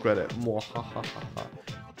you'll regret it. Mwahahaha.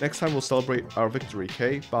 Next time we'll celebrate our victory,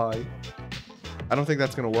 okay? Bye. I don't think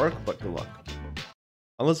that's gonna work, but good luck.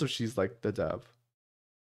 Unless if she's like the dev.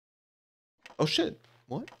 Oh shit.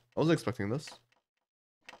 What? I wasn't expecting this.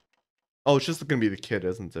 Oh, it's just gonna be the kid,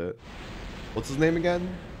 isn't it? What's his name again?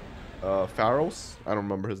 Pharos? I don't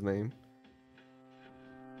remember his name.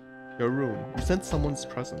 Your room. You sense someone's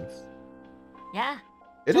presence. Yeah.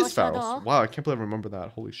 It is Pharos. Wow, I can't believe I remember that.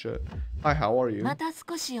 Holy shit. Hi, how are you? Right.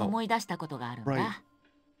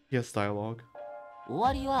 Yes, dialogue. 終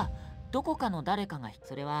わりはどこかの誰かが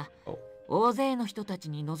それは大勢の人たち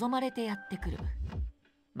に望まれてやってくる。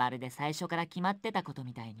まるで最初から決まってたこと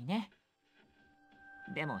みたいにね。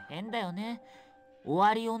でも変だよね。終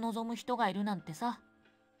わりを望む人がいるなんてさ。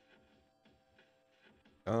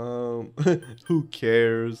Who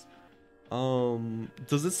cares?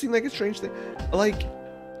 Does it seem like a strange thing? Like,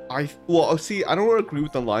 well, see, I don't agree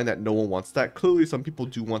with the line that no one wants that. Clearly, some people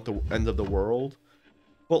do want the end of the world.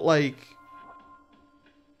 But, like,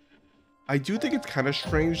 I do think it's kind of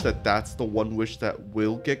strange that that's the one wish that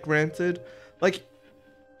will get granted. Like,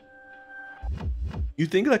 you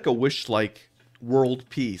think, like, a wish like world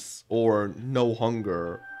peace or no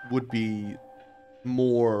hunger would be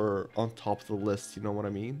more on top of the list, you know what I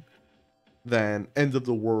mean? Than end of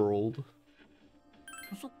the world.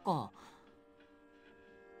 そっか。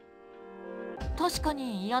確か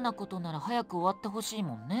に嫌なことなら早く終わってほしい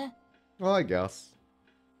もんね。Well, I guess.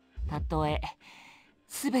 たとえ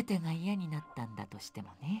全てが嫌になったんだとしても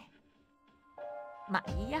ね。ま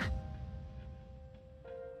あいいや。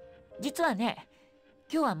実はね、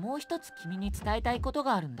今日はもう一つ君に伝えたいこと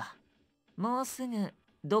があるんだ。もうすぐ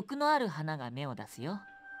毒のある花が芽を出すよ。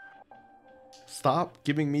Stop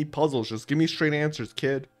giving me puzzles. Just give me straight answers,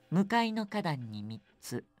 kid. 向かいの花壇に3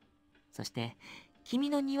つ。そして君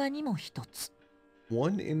の庭にも1つ。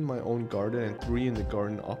One in my own garden and 3 in the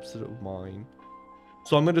garden opposite of mine.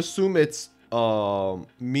 So I'm gonna assume it's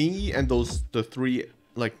me and the three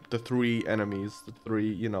enemies, the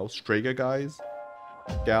three, you know, Strega guys,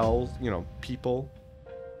 gals, you know, people.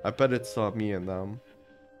 I bet it's me and them.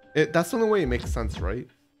 That's the only way it makes sense, right?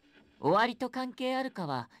 終わりと関係あるか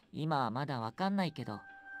は今はまだわかんないけど、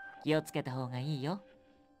気をつけた方がいいよ。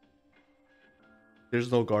There's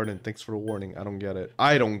no garden. Thanks for the warning. I don't get it.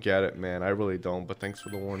 I don't get it, man. I really don't. But thanks for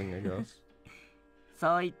the warning, I guess.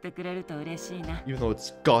 そう言ってくれると嬉しいな。Even though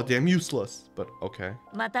it's goddamn useless. But okay.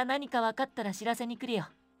 また何か分かったら知らせに来るよ。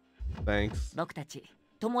Thanks. 僕たち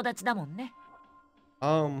友達だもんね。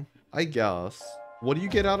I guess. What do you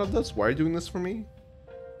get out of this? Why are you doing this for me?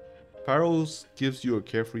 Pharos gives you a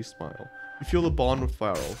carefree smile. You feel the bond with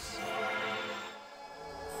Pharos.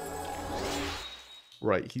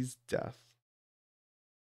 Right, he's deaf.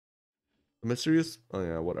 The mysterious... Oh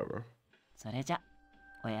yeah, whatever. それじゃ、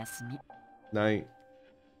おやすみ。Night.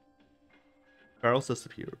 Pharos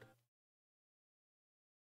disappeared.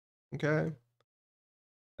 Okay.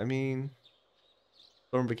 I mean...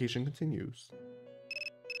 Summer vacation continues.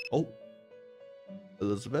 Oh.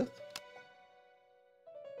 Elizabeth?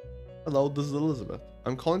 Hello, this is Elizabeth.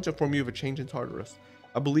 I'm calling to inform you of a change in Tartarus.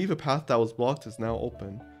 I believe a path that was blocked is now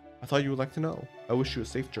open. I thought you would like to know. I wish you a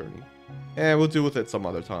safe journey. And we'll deal with it some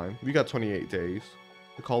other time. We got 28 days.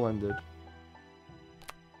 The call ended.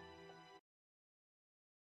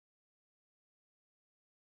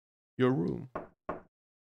 Your room.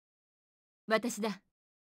 私だ。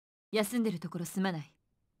休んでるところすまない。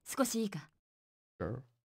少しいいか。 Sure.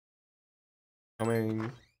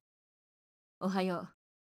 Coming. おはよう。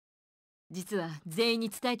実は全員に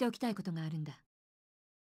伝えておきたいことがあるんだ。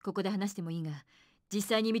ここで話してもいいが、実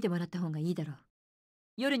際に見てもらった方がいいだろう。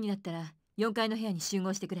夜になったら4階の部屋に集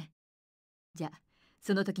合してくれ。じゃあ、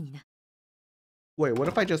その時にな。Wait,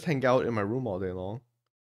 what if I just hang out in my room all day long?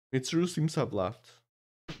 Mitsuru seems to have left.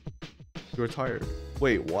 You're tired.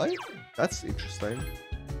 Wait, what? That's interesting.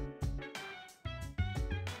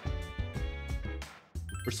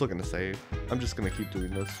 We're still gonna save. I'm just gonna keep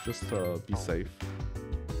doing this just to be safe.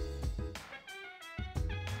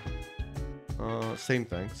 Same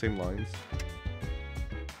thing, same lines.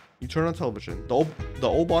 You turn on television. The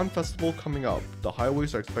Obon Festival coming up. The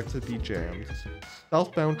highways are expected to be jammed.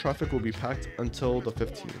 Southbound traffic will be packed until the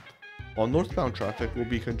 15th, while northbound traffic will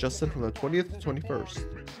be congested from the 20th to 21st.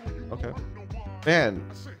 Okay. Man,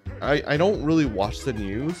 I don't really watch the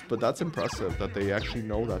news, but that's impressive that they actually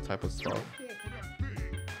know that type of stuff.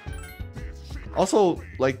 Also,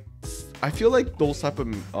 like, I feel like those type of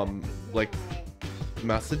like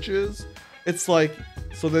messages, it's like,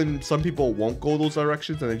 so then some people won't go those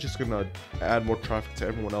directions and they're just gonna add more traffic to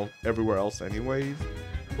everyone else everywhere else anyways.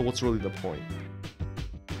 So what's really the point?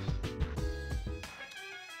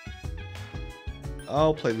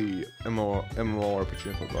 I'll play the MMORPG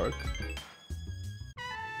until dark.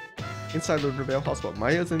 Inside the Riverdale Hospital,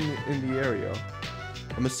 Maya's in the area.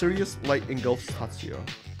 A mysterious light engulfs Tatsuya.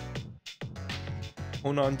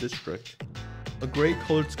 Honan District. A gray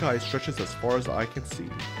colored sky stretches as far as the eye can see.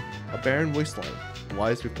 A barren wasteland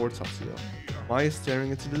lies before Tatsuya. Maya is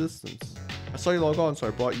staring into the distance. I saw you log on, so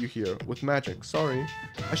I brought you here. With magic. Sorry.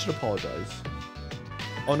 I should apologize.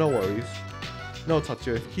 Oh, no worries. No,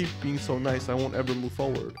 Tatsuya, if you keep being so nice, I won't ever move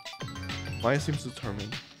forward. Maya seems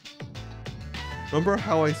determined. Remember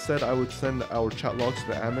how I said I would send our chat logs to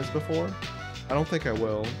the admins before? I don't think I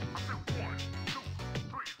will.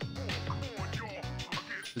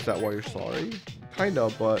 Is that why you're sorry? Kinda,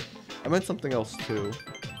 but I meant something else too.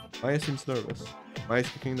 Maya seems nervous. Maya's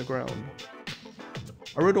kicking the ground.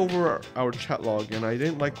 I read over our chat log and I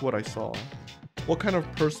didn't like what I saw. What kind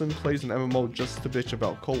of person plays an MMO just to bitch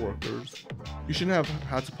about coworkers? You shouldn't have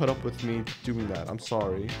had to put up with me doing that. I'm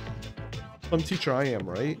sorry. Some teacher I am,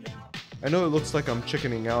 right? I know it looks like I'm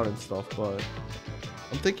chickening out and stuff, but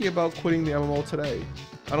I'm thinking about quitting the MMO today.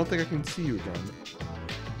 I don't think I can see you again.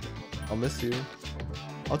 I'll miss you.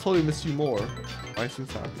 I'll totally miss you more. I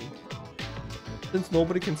seems happy. Since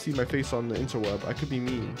nobody can see my face on the interweb, I could be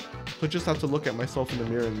mean. So I just have to look at myself in the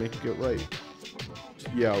mirror and make it right.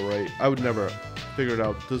 Yeah, right. I would never figure it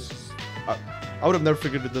out. I would have never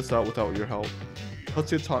figured this out without your help.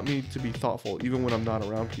 Tatsuya taught me to be thoughtful even when I'm not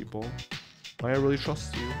around people. Maya really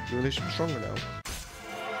trusts you. Your relationship is stronger now.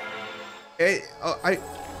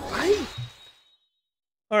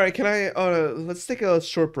 Alright, can I, let's take a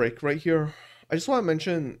short break right here. I just want to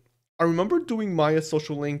mention, I remember doing Maya's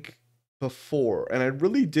social link before, and I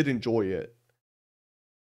really did enjoy it.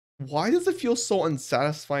 Why does it feel so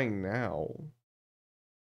unsatisfying now?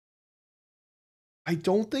 I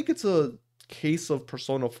don't think it's a case of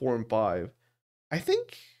Persona 4 and 5. I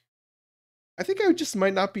think I just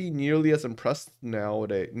might not be nearly as impressed now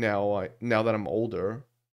that I'm older.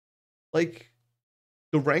 Like,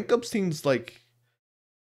 the rank up seems like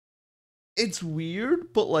it's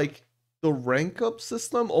weird, but like the rank up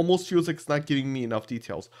system almost feels like it's not giving me enough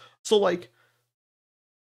details. So like,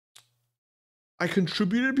 I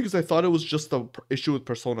contributed because I thought it was just the issue with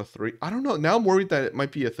Persona 3. I don't know. Now I'm worried that it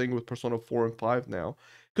might be a thing with Persona 4 and 5 now.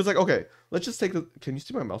 Because like, okay, let's just take the, can you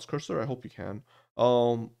see my mouse cursor? I hope you can.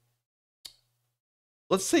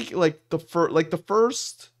 Let's take like the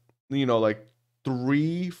first, you know, like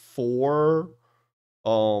 3, 4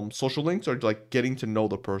 social links are like getting to know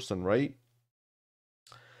the person, right?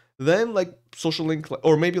 Then like social link,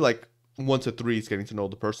 or maybe like 1 to 3 is getting to know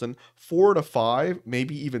the person. 4 to 5,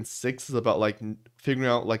 maybe even 6 is about like figuring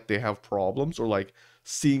out like they have problems or like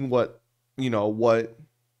seeing what, you know, what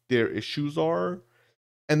their issues are.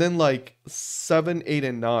 And then like 7, 8,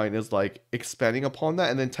 and 9 is like expanding upon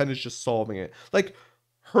that, and then 10 is just solving it. Like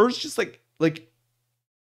hers just like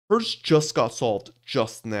hers just got solved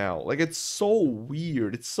just now. Like it's so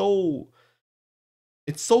weird. It's so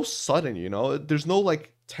sudden, you know? There's no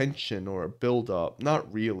like tension or a build up.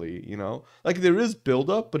 Not really, you know? Like there is build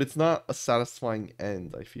up, but it's not a satisfying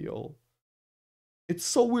end, I feel. It's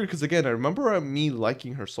so weird because again, I remember me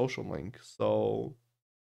liking her social link, so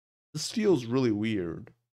this feels really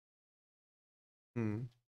weird. Hmm.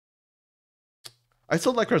 I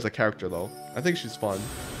still like her as a character though. I think she's fun.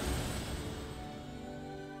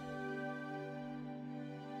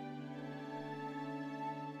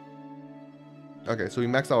 Okay, so we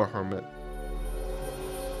maxed out our Hermit.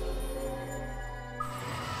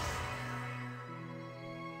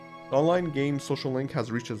 The online game Social Link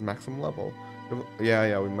has reached its maximum level.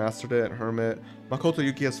 Yeah, we mastered it. Hermit. Makoto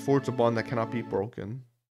Yuki has forged a bond that cannot be broken.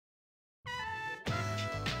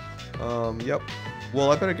 Yep. Well,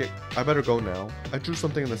 I better go now. I drew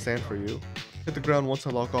something in the sand for you. Hit the ground once I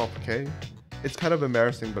log off, okay? It's kind of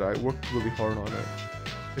embarrassing, but I worked really hard on it.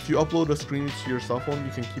 If you upload a screen to your cell phone,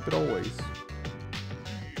 you can keep it always.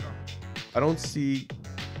 I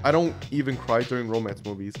don't even cry during romance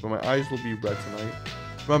movies, but my eyes will be red tonight.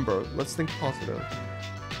 Remember, let's think positive.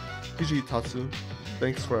 GG Tatsu,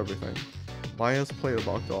 thanks for everything. Maya's player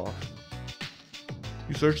logged off.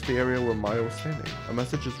 You searched the area where Maya was standing. A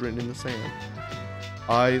message is written in the sand.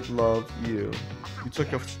 I love you. You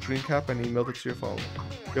took a screen cap and emailed it to your phone.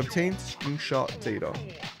 You obtained screenshot data.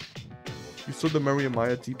 You stored the memory of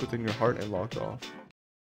Maya deep within your heart and logged off.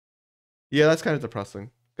 Yeah, that's kind of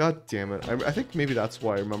depressing. God damn it. I think maybe that's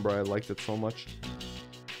why I remember I liked it so much.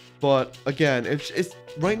 But again, it's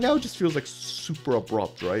right now it just feels like super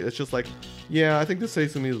abrupt, right? It's just like, yeah, I think this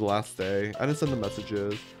today's gonna be the last day. I didn't send the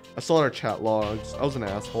messages. I saw our chat logs. I was an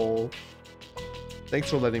asshole. Thanks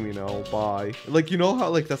for letting me know. Bye. Like, you know how,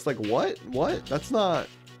 like, that's like, what? That's not...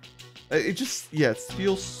 It just, yeah, it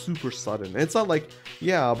feels super sudden. It's not like,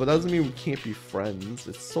 yeah, but that doesn't mean we can't be friends.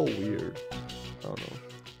 It's so weird. I don't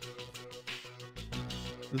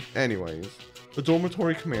know. Anyways, the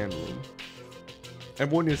dormitory command room.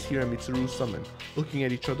 Everyone is here at Mitsuru's summon, looking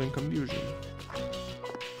at each other in confusion.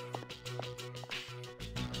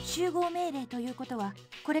 集合命令ということは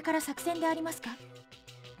これから作戦でありますか？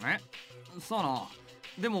え、さあな。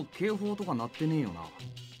でも警報とか鳴ってねえよな。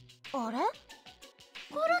あれ？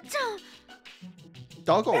コロちゃん。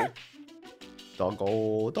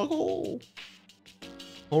Doggo.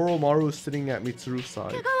 Horomaru is sitting at Mitsuru's side.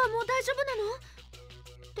 怪我はもう大丈夫なの？っ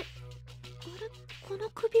てあれ、この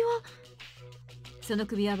首は。その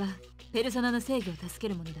首輪はペルソナの制御を助け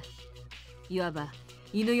るものだ。いわば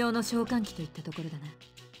犬用の召喚機といったところだな。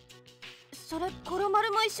それコロマ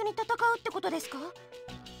ルも一緒に戦うってことですか？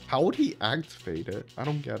 How would he activate it? I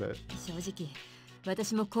don't get it. 正直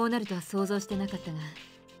私もこうなるとは想像してなかったが、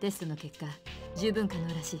テストの結果十分可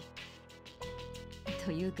能らしい。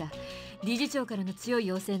というか理事長からの強い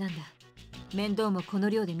要請なんだ。面倒もこの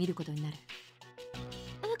量で見ることになる。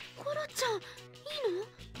コロちゃん、いい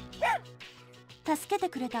の？助けて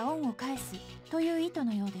くれた恩を返すという意図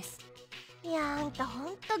のようです。いや、あんたほ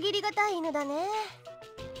んと義理がたい犬だね。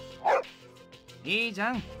いいじ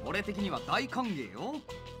ゃん、俺的には大歓迎よ。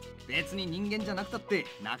別に人間じゃなくたって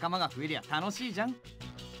仲間が増えりゃ楽しいじゃん。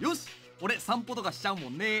よし、俺散歩とかしちゃうも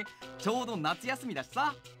んね。ちょうど夏休みだし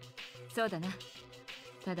さ。そうだな。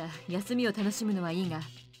ただ休みを楽しむのはいいが、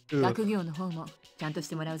学業の方もちゃんとし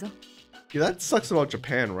てもらうぞ。Yeah, that sucks about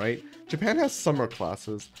Japan, right? Japan has summer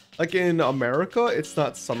classes. Like in America, it's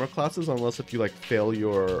not summer classes unless if you like fail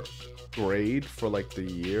your grade for like the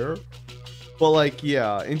year. But like,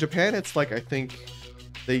 yeah, in Japan, it's like, I think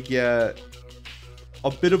they get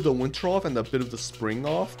a bit of the winter off and a bit of the spring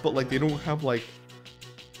off, but like they don't have like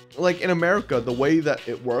in America, the way that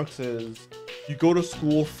it works is you go to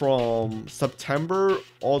school from September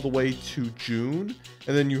all the way to June,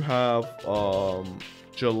 and then you have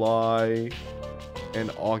July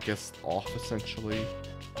and August off essentially.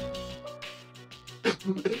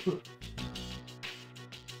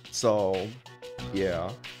 So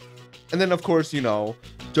yeah, and then of course, you know,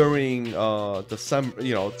 during December,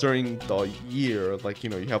 you know, during the year, like, you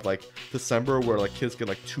know, you have like December where like kids get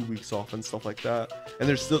like 2 weeks off and stuff like that, and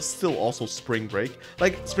there's still also spring break.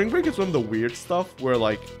 Like spring break is one of the weird stuff where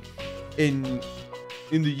like in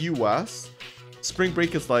the US, spring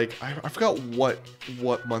break is like, I forgot what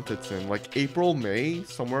month it's in, like April, May,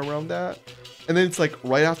 somewhere around that. And then it's like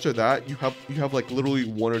right after that you have like literally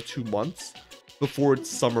 1 or 2 months before it's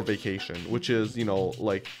summer vacation, which is, you know,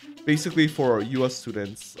 like basically for US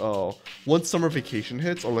students, once summer vacation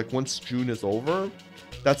hits, or like once June is over,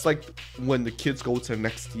 that's like when the kids go to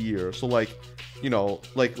next year. So like, you know,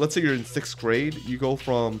 like let's say you're in 6th grade, you go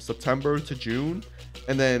from September to June,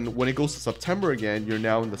 and then when it goes to September again, you're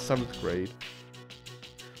now in the 7th grade.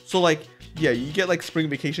 So like, yeah, you get like spring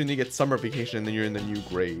vacation, you get summer vacation, and then you're in the new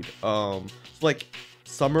grade. So like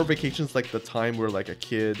summer vacation is like the time where like a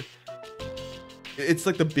kid, it's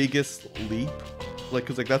like the biggest leap, like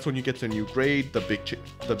because like that's when you get to a new grade, the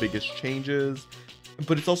biggest changes.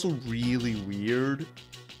 But it's also really weird,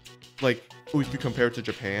 like if you compare it to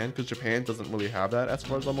Japan, because Japan doesn't really have that as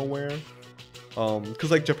far as I'm aware.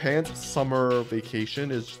 Because like Japan's summer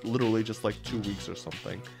vacation is literally just like 2 weeks or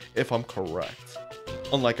something, if I'm correct.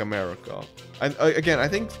 Unlike America. And again, I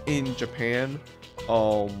think in Japan,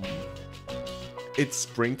 it's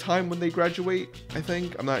springtime when they graduate, I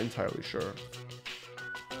think. I'm not entirely sure.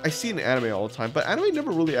 I see it in anime all the time, but anime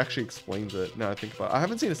never really actually explains it, now I think about it. I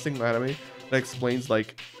haven't seen a single anime that explains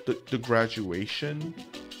like the graduation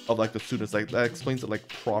of like the students, like that explains it like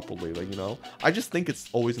properly, like, you know. I just think it's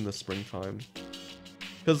always in the springtime,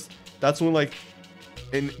 because that's when like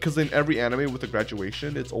because in every anime with the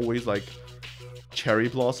graduation, it's always like cherry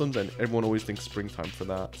blossoms, and everyone always thinks springtime for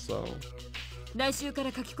that. So 来週か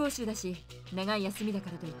ら夏季講習だし、長い休みだか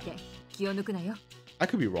らといって気を抜くなよ。I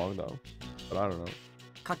could be wrong though, but I don't know.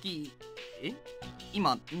 夏季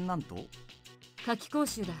今なんと？夏季講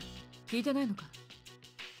習だ。聞いてないのか？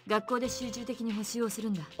学校で集中的に補習をする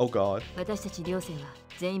んだ。Oh god. 私たち寮生は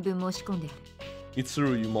全員分申し込んである。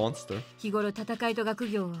Mitsuru, you monster. 日頃戦いと学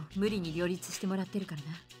業を無理に両立してもらってるからな。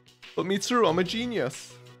But Mitsuru, I'm a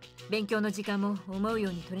genius. 勉強の時間も思うよ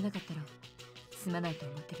うに取れなかったらすまないと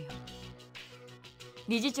思ってるよ。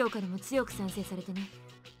理事長からも強く賛成されてね。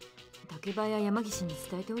竹場や山岸に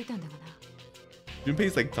伝えておいたんだがな。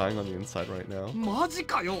Junpei's like dying on the inside right now. マジ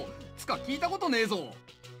かよ。つか聞いたことねえぞ。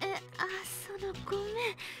そのごめん、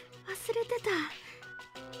忘れて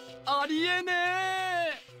た。ありえね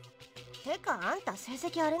てかあんた成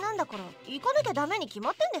績あれなんだから行かなきゃダメに決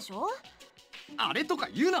まってんでしょ。あれとか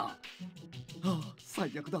言うな。はあ、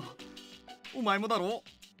最悪だ。お前もだろ。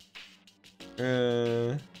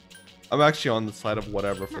I'm actually on the side of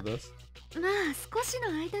whatever for this. まあ少し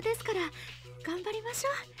の間ですから頑張りましょ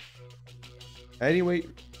う。 Anyway,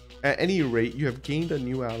 at any rate, you have gained a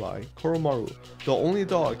new ally, Koromaru. Though only a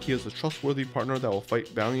dog, he is a trustworthy partner that will fight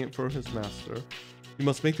valiant for his master. You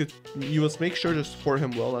must make sure to support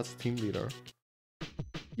him well as a team leader.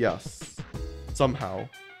 Yes. Somehow.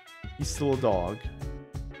 He's still a dog.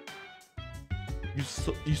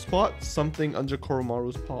 You spot something under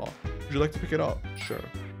Koromaru's paw. Would you like to pick it up? Sure.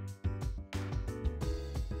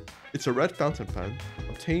 It's a red fountain pen.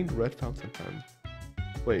 Obtained red fountain pen.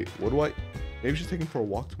 Wait, what do I... Maybe she's taking for a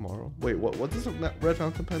walk tomorrow. Wait, what does a red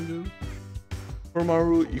fountain pen do?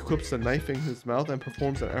 Koromaru equips a knife in his mouth and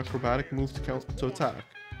performs an acrobatic move to attack.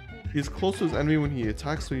 He is close to his enemy when he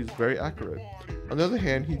attacks, so he's very accurate. On the other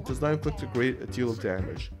hand, he does not inflict a great deal of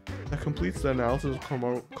damage. That completes the analysis of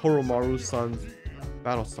Koromaru's son's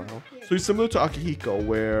battle style. So he's similar to Akihiko,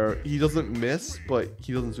 where he doesn't miss, but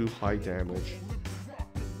he doesn't do high damage.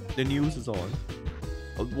 The news is on.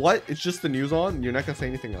 What? It's just the news on? You're not gonna say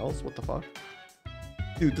anything else? What the fuck?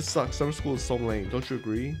 Dude, this sucks. Summer school is so lame. Don't you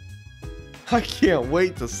agree? I can't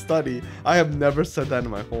wait to study. I have never said that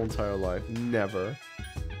in my whole entire life. Never.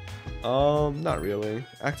 Not really.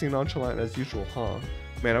 Acting nonchalant as usual, huh?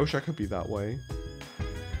 Man, I wish I could be that way.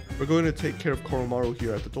 We're going to take care of Koromaru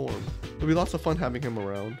here at the dorm. It'll be lots of fun having him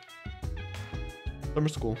around. Summer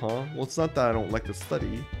school, huh? Well, it's not that I don't like to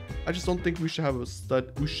study. I just don't think we should have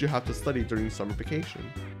to study during summer vacation.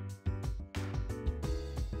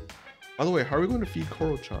 By the way, how are we going to feed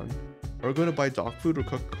Koro-chan? Are we going to buy dog food or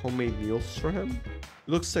cook homemade meals for him?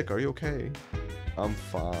 You look sick, are you okay? I'm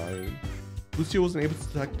fine. Lucia wasn't able to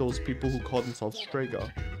detect those people who call themselves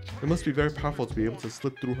Strega. They must be very powerful to be able to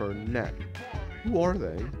slip through her net. Who are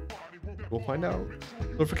they? We'll find out.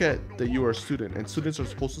 Don't forget that you are a student and students are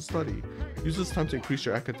supposed to study. Use this time to increase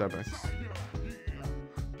your academics.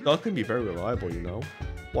 Dogs can be very reliable, you know.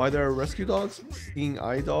 Why there are rescue dogs, seeing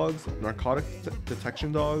eye dogs, narcotic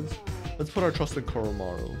detection dogs? Let's put our trust in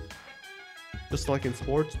Koromaru. Just like in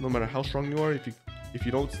sports, no matter how strong you are, if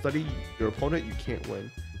you don't study your opponent, you can't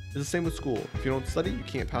win. It's the same with school. If you don't study, you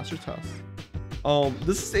can't pass your test.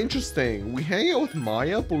 This is interesting. We hang out with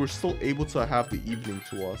Maya, but we're still able to have the evening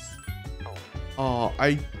to us.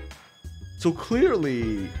 So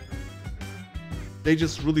clearly, they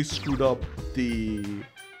just really screwed up the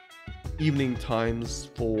evening times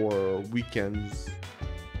for weekends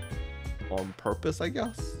on purpose, I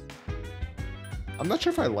guess. I'm not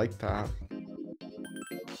sure if I like that.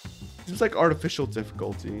 Seems like artificial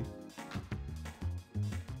difficulty.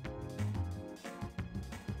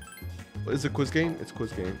 Is it quiz game? It's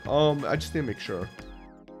quiz game. I just need to make sure.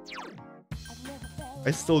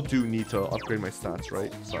 I still do need to upgrade my stats,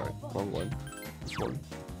 right? Sorry, wrong one. This one.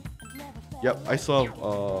 Yep, I still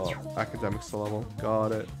have academics to level.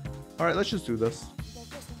 Got it. Alright, let's just do this.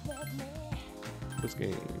 Quiz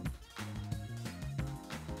game.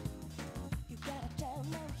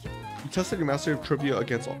 You tested your mastery of trivia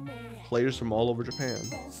against players from all over Japan.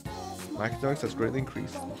 My academics has greatly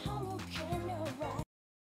increased.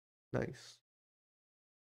 Nice.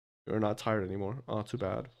 You're not tired anymore. Oh, too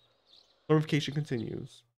bad. Notification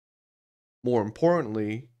continues. More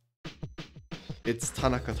importantly, it's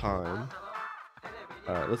Tanaka time.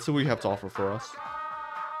 Alright, let's see what you have to offer for us.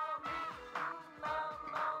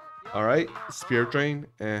 Alright, Spirit Drain.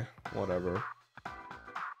 Whatever.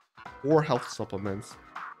 Or health supplements.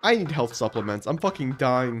 I need health supplements. I'm fucking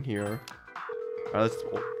dying here. Alright,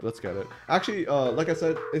 let's get it. Actually, like I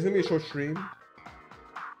said, it's gonna be a short stream.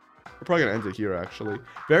 We're probably gonna end it here, actually.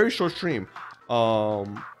 Very short stream.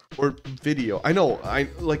 Or video. I know, I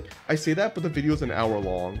say that, but the video is an hour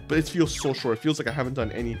long. But it feels so short. It feels like I haven't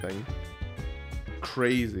done anything.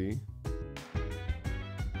 Crazy.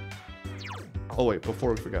 Oh wait,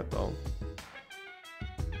 before we forget though.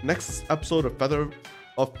 Next episode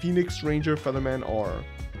of Phoenix Ranger Featherman R.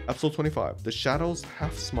 Episode 25. The Shadow's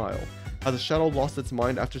Half Smile. Has the shadow lost its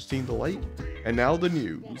mind after seeing the light? And now the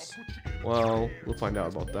news. Well, we'll find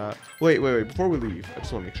out about that. Wait. Before we leave, I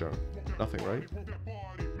just want to make sure. Nothing, right?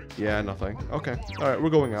 Yeah, nothing. Okay. Alright,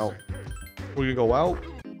 we're going out. We're gonna go out.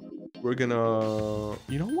 We're gonna...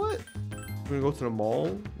 You know what? We're gonna go to the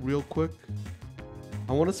mall real quick.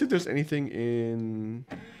 I want to see if there's anything in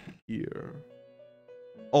here.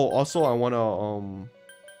 Oh, also, I want to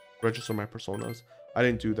register my personas. I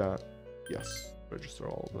didn't do that. Yes, register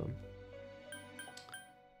all of them.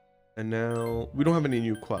 And now, we don't have any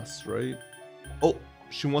new quests, right? Oh,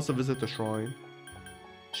 she wants to visit the shrine.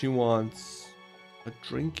 She wants a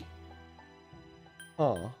drink.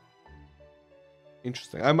 Huh.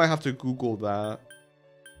 Interesting. I might have to Google that.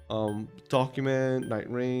 Document, Night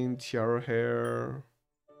Rain, Tiara Hair.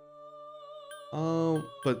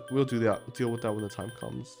 But we'll do that. Deal with that when the time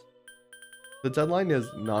comes. The deadline is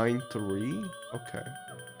 9/3. Okay.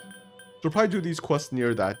 So we'll probably do these quests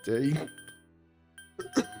near that day.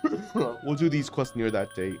 We'll do these quests near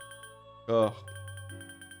that date. Ugh.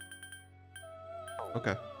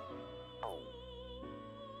 Okay.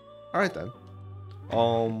 Alright then.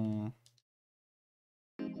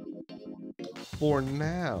 For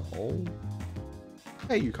now...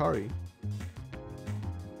 Hey, Yukari.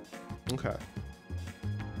 Okay.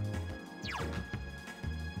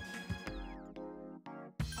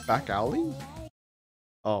 Back alley?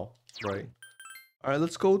 Oh, right. Alright,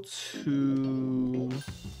 let's go to...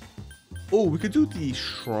 Oh, we could do the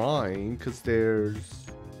shrine, because there's...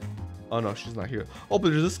 Oh no, she's not here. Oh,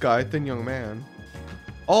 but there's this guy, thin young man.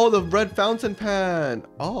 Oh, the red fountain pen!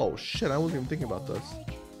 Oh, shit, I wasn't even thinking about this.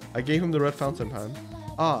 I gave him the red fountain pen.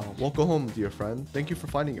 Ah, welcome home, dear friend. Thank you for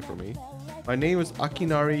finding it for me. My name is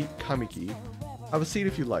Akinari Kamiki. Have a seat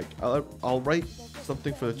if you like. I'll write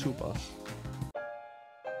something for the two of us.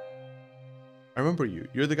 I remember you.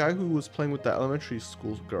 You're the guy who was playing with the elementary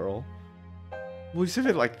school girl. Well, you said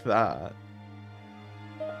it like that.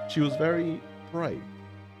 She was very bright.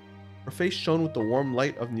 Her face shone with the warm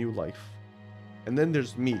light of new life. And then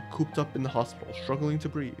there's me, cooped up in the hospital, struggling to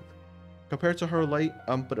breathe. Compared to her light,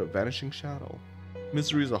 I'm but a vanishing shadow.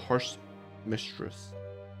 Misery is a harsh mistress.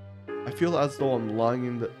 I feel as though I'm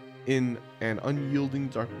lying in an unyielding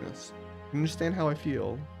darkness. You understand how I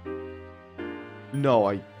feel? No,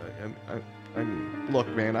 I mean, look,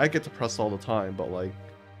 man, I get depressed all the time, but like,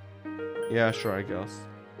 yeah, sure, I guess.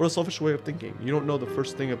 What a selfish way of thinking. You don't know the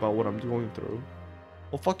first thing about what I'm going through.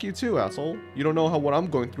 Well, fuck you too, asshole. You don't know what I'm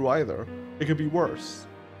going through either. It could be worse.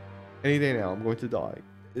 Any day now, I'm going to die.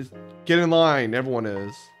 Get in line, everyone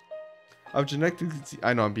is. I have genetic disease.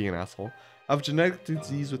 I know I'm being an asshole. I have genetic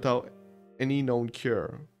disease without any known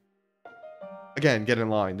cure. Again, get in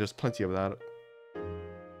line. There's plenty of that.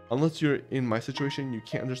 Unless you're in my situation, you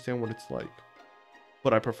can't understand what it's like.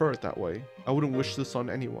 But I prefer it that way. I wouldn't wish this on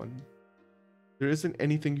anyone. There isn't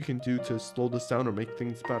anything you can do to slow this down or make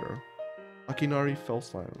things better. Akinari fell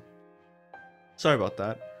silent. Sorry about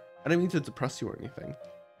that. I didn't mean to depress you or anything.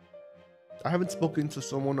 I haven't spoken to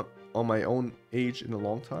someone on my own age in a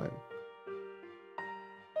long time.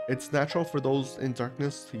 It's natural for those in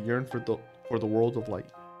darkness to yearn for the world of light.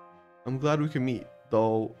 I'm glad we can meet,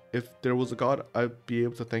 though if there was a god, I'd be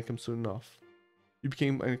able to thank him soon enough. You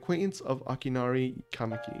became an acquaintance of Akinari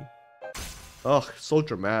Kamiki. Ugh, so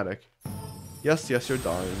dramatic. Yes, you're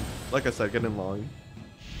dying. Like I said, get in line.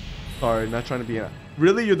 Sorry, not trying to be a...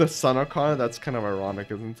 Really, you're the Sun Arcana? That's kind of ironic,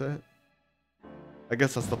 isn't it? I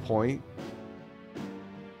guess that's the point.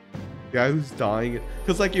 The guy who's dying...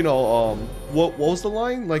 Because, like, you know, what was the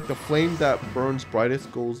line? Like, the flame that burns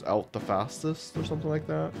brightest goes out the fastest, or something like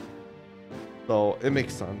that. So, it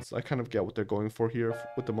makes sense. I kind of get what they're going for here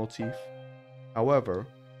with the motif. However,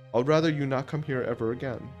 I would rather you not come here ever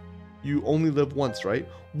again. You only live once, right?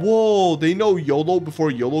 Whoa, they know YOLO before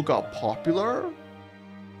YOLO got popular?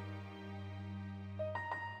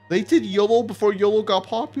 They did YOLO before YOLO got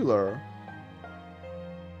popular.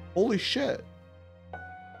 Holy shit.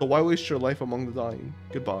 So why waste your life among the dying?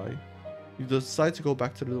 Goodbye. You decide to go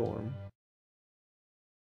back to the dorm.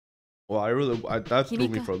 Well, that threw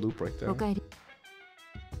me for a loop right there.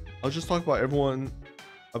 I'll just talk about everyone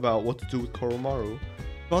about what to do with Koromaru.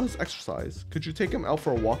 About his exercise, could you take him out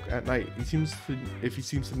for a walk at night? If he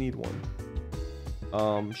seems to need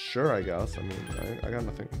one. Sure, I guess. I mean, I got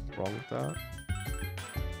nothing wrong with that.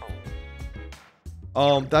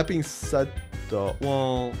 That being said, though,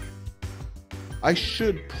 well, I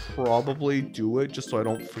should probably do it just so I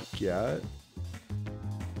don't forget.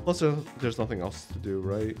 Plus, there's nothing else to do,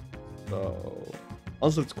 right? So,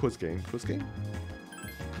 unless it's quiz game. Quiz game?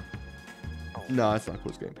 No, it's not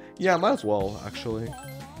quiz game. Yeah, might as well, actually.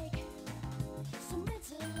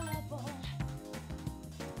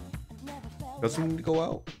 Doesn't need to go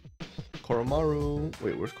out. Koromaru.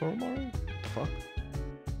 Wait, where's Koromaru? Fuck.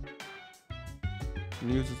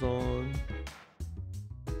 News is on.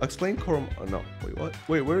 Explain Koromaru. No, wait, what?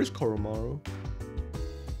 Wait, where is Koromaru?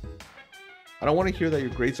 I don't want to hear that your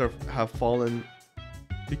grades have fallen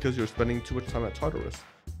because you're spending too much time at Tartarus.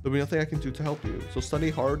 There'll be nothing I can do to help you, so study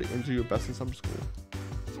hard and do your best in summer school.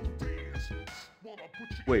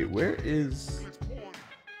 Wait, where is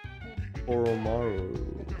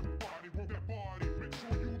Koromaru?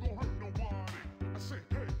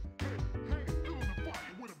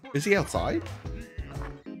 Is he outside?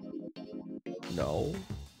 No.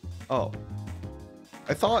 Oh.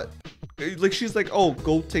 I thought, like, she's like, oh,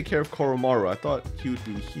 go take care of Koromaru. I thought he would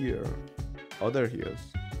be here. Oh, there he is.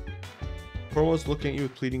 Koromaru's looking at you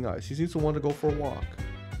with pleading eyes. He seems to want to go for a walk.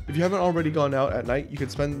 If you haven't already gone out at night, you can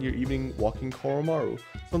spend your evening walking Koromaru.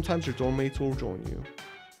 Sometimes your dorm mates will join you.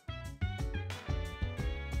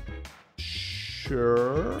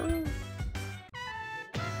 Sure.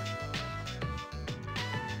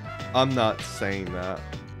 I'm not saying that.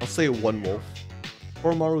 I'll say one wolf.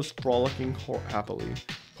 Koromaru is frolicking happily.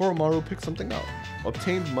 Koromaru picks something up.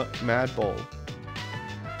 Obtained mad ball.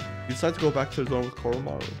 You decide to go back to the dorm with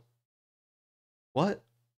Koromaru. What?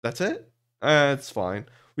 That's it? It's fine.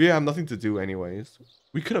 We have nothing to do anyways.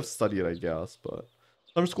 We could have studied, I guess, but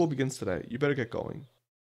summer school begins today. You better get going.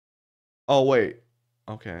 Oh, wait.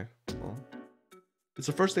 Okay. Well, it's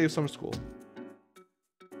the first day of summer school.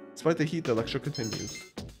 Despite the heat, the lecture continues.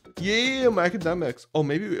 Yeah, my academics. Oh,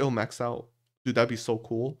 maybe it'll max out. Dude, that'd be so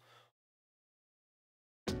cool.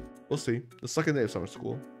 We'll see. The second day of summer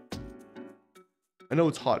school. I know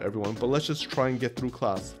it's hot, everyone, but let's just try and get through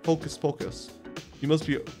class. Focus, focus. You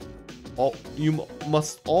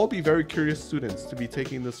must all be very curious students to be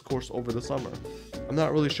taking this course over the summer. I'm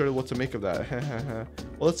not really sure what to make of that.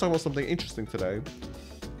 Well, let's talk about something interesting today.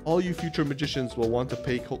 All you future magicians will want to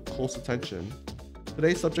pay close attention.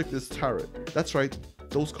 Today's subject is tarot. That's right,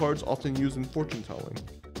 those cards often used in fortune telling.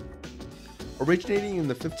 Originating in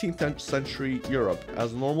the 15th century Europe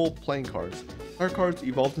as normal playing cards, tarot cards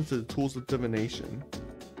evolved into the tools of divination.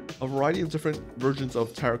 A variety of different versions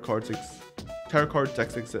of tarot card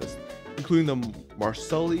decks exist, including the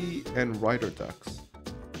Marcelli and Rider decks.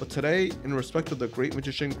 But today, in respect of the great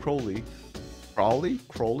magician Crowley,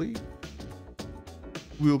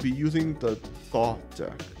 we will be using the Thaw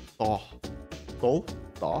deck.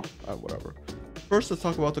 Whatever. First, let's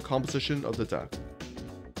talk about the composition of the deck.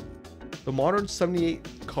 The modern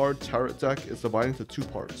 78 card tarot deck is divided into two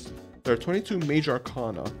parts. There are 22 major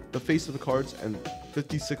arcana, the face of the cards, and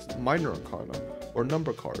 56 minor arcana, or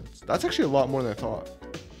number cards. That's actually a lot more than I thought.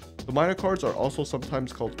 The minor cards are also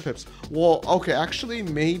sometimes called pips. Well, okay, actually,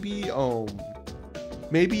 maybe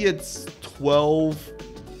it's 12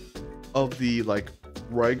 of the, like,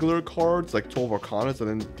 regular cards, like 12 arcanas,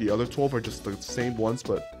 and then the other 12 are just the same ones,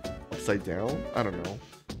 but upside down? I don't know.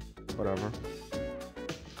 Whatever.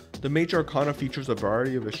 The major arcana features a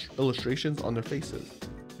variety of illustrations on their faces,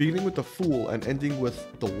 beginning with the Fool and ending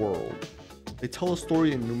with the World. They tell a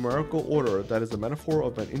story in numerical order that is a metaphor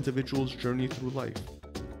of an individual's journey through life.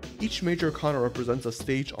 Each major arcana represents a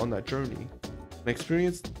stage on that journey, an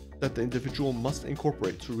experience that the individual must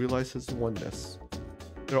incorporate to realize his oneness.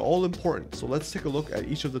 They're all important, so let's take a look at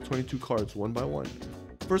each of the 22 cards one by one.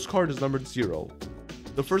 The first card is numbered 0.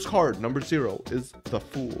 The first card, numbered 0, is the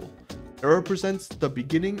Fool. It represents the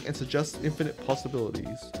beginning and suggests infinite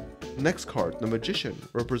possibilities. The next card, the Magician,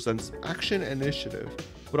 represents action and initiative,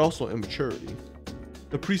 but also immaturity.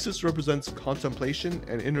 The Priestess represents contemplation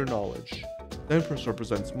and inner knowledge. The Empress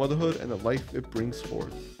represents motherhood and the life it brings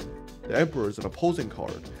forth. The Emperor is an opposing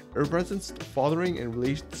card. It represents fathering and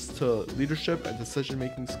relates to leadership and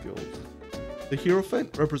decision-making skills. The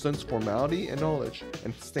Hierophant represents formality and knowledge,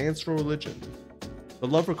 and stands for religion. The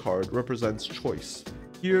Lover card represents choice.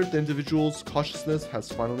 Here, the individual's consciousness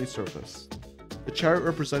has finally surfaced. The chariot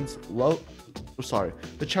represents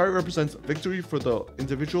the chariot represents victory for the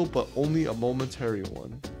individual, but only a momentary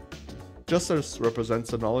one. Justice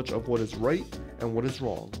represents the knowledge of what is right and what is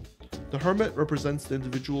wrong. The hermit represents the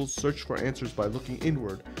individual's search for answers by looking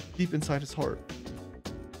inward, deep inside his heart.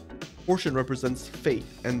 Fortune represents fate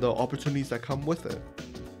and the opportunities that come with it.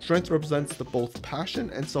 Strength represents both passion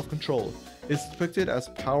and self-control. It is depicted as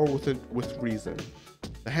power with reason.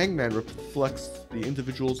 The hangman reflects the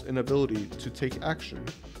individual's inability to take action.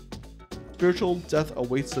 Spiritual death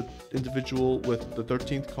awaits the individual with the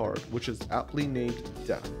 13th card, which is aptly named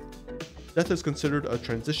Death. Death is considered a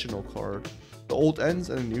transitional card. The old ends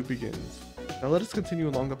and a new begins. Now let us continue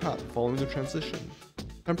along the path, following the transition.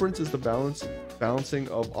 Temperance is the balancing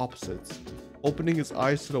of opposites. Opening his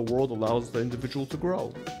eyes to the world allows the individual to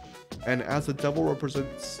grow. And as the devil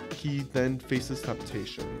represents, he then faces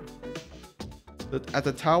temptation. At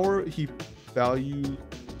the tower, his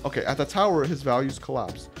values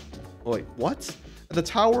collapse. Wait, what? At the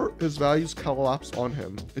tower, his values collapse on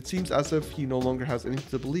him. It seems as if he no longer has anything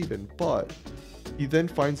to believe in, but he then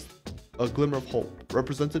finds a glimmer of hope,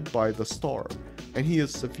 represented by the star, and he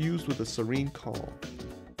is suffused with a serene calm.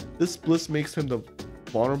 This bliss makes him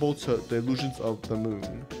vulnerable to the illusions of the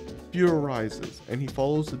moon. Fear arises, and he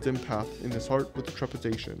follows the dim path in his heart with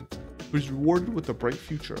trepidation. He is rewarded with a bright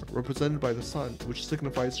future, represented by the sun, which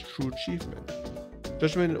signifies true achievement.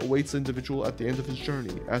 Judgment awaits the individual at the end of his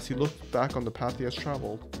journey, as he looks back on the path he has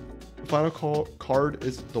traveled. The final card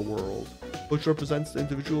is the world, which represents the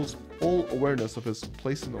individual's full awareness of his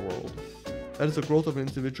place in the world. That is the growth of an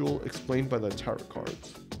individual explained by the tarot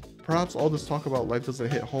cards. Perhaps all this talk about life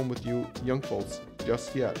doesn't hit home with you young folks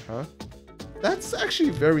just yet, huh? That's actually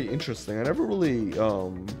very interesting. I never really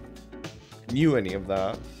knew any of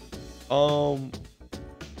that.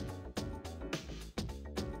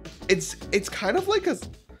 It's kind of like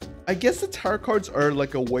I guess the tarot cards are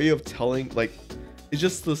like a way of telling, like, it's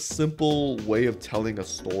just the simple way of telling a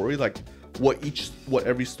story, like what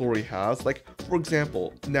every story has. Like, for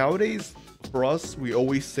example, nowadays for us, we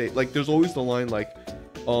always say, like, there's always the line like,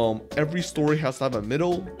 every story has to have a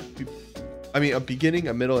beginning,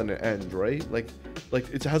 a middle, and an end, right? Like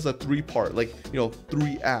it has a 3-part, like,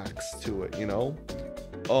 3 acts to it,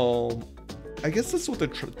 I guess that's what the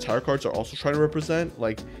tarot cards are also trying to represent.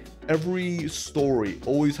 Like, every story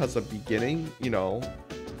always has a beginning,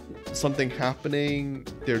 something happening,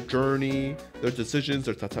 their journey, their decisions,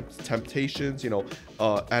 their temptations,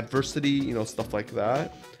 adversity, stuff like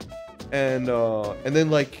that. And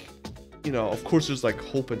then, like, of course there's like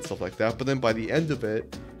hope and stuff like that, but then by the end of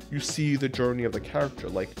it, you see the journey of the character.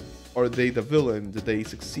 Like, are they the villain? Did they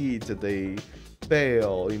succeed? Did they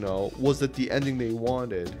fail? Was it the ending they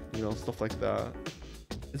wanted? Stuff like that.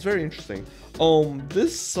 It's very interesting.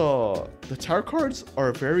 The tarot cards are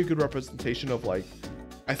a very good representation of, like,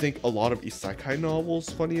 I think a lot of isekai novels,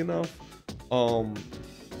 funny enough.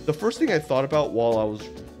 The first thing I thought about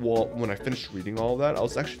when I finished reading all of that, I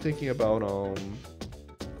was actually thinking about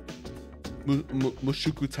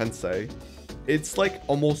Mushoku Tensei. It's like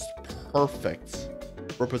almost perfect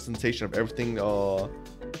representation of everything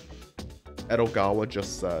Edogawa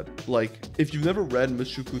just said. Like, if you've never read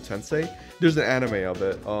Mushoku Tensei, there's an anime of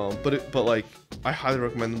it, but like, I highly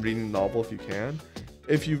recommend reading the novel if you can.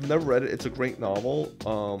 If you've never read it, it's a great novel.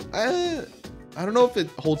 I don't know if it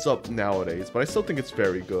holds up nowadays, but I still think it's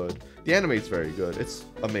very good. The anime is very good. It's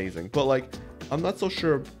amazing. But, like, I'm not so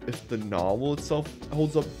sure if the novel itself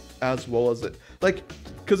holds up as well as it, like,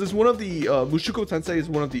 because it's one of the Mushoku Tensei is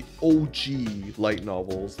one of the OG light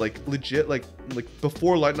novels, like, legit, like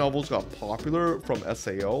before light novels got popular from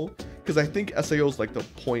SAO, because I think SAO is like the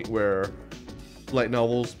point where light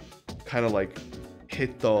novels kind of like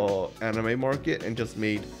hit the anime market and just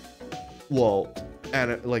made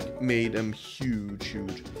made them huge.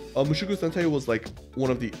 Mushoku Tensei was like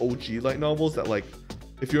one of the OG light novels that, like,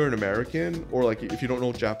 if you're an American or like if you don't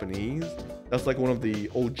know Japanese, that's like one of the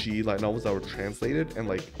OG light novels that were translated, and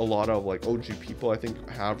like a lot of like OG people I think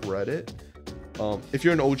have read it. If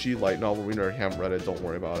you're an OG light novel reader and haven't read it, don't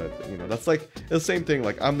worry about it. That's like the same thing.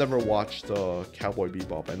 Like, I've never watched Cowboy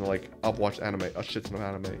Bebop, and like I've watched anime, a shit ton of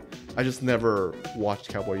anime. I just never watched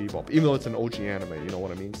Cowboy Bebop, even though it's an OG anime. You know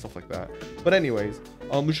what I mean? Stuff like that. But anyways,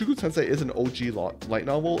 Mushoku Tensei is an OG light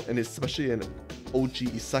novel, and especially an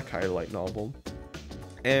OG isekai light novel.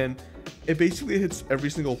 And it basically hits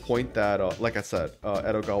every single point that, like I said,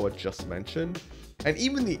 Edogawa just mentioned. And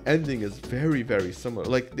even the ending is very, very similar.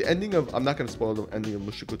 Like, the ending of, I'm not going to spoil the ending of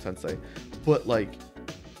Mushoku Tensei, but like,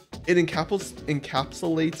 it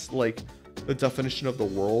encapsulates like the definition of the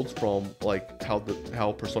world from like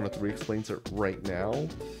how Persona 3 explains it right now,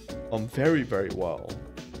 very, very well.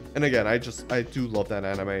 And again, I do love that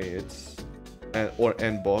anime. It's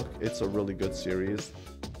and book. It's a really good series.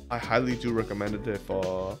 I highly do recommend it if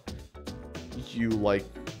you like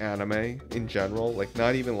anime in general, like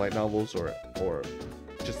not even light novels or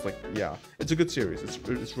just like, yeah, it's a good series. It's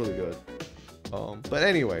really good. But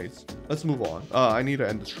anyways, let's move on. I need to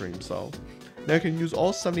end the stream, so now you can use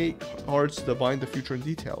all 78 cards to divine the future in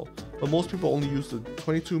detail, but most people only use the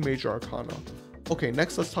 22 major arcana. Okay,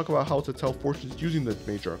 next let's talk about how to tell fortunes using the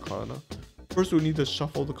major arcana. First, we need to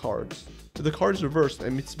shuffle the cards. If the card is reversed,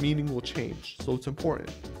 its meaning will change, so it's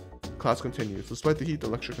important. Class continues. Despite the heat, the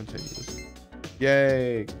lecture continues.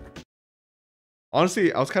 Yay!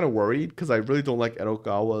 Honestly, I was kind of worried because I really don't like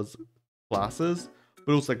Edogawa's classes,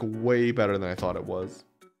 but it was like way better than I thought it was.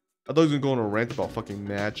 I thought he was gonna go on a rant about fucking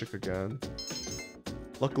magic again.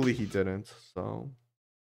 Luckily, he didn't, so.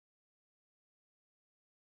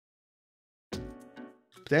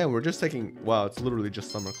 Damn, we're just taking, wow, it's literally just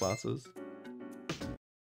summer classes.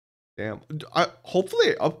 Damn.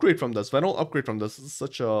 Hopefully I upgrade from this. If I don't upgrade from this, it's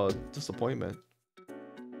such a disappointment.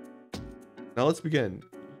 Now let's begin.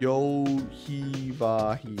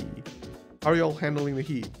 Yohivahi. How are y'all handling the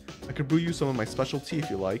heat? I could brew you some of my special tea if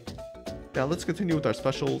you like. Now let's continue with our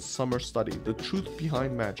special summer study, the truth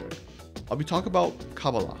behind magic. I'll be talking about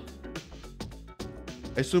Kabbalah.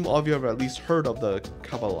 I assume all of you have at least heard of the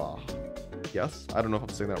Kabbalah. Yes, I don't know if I'm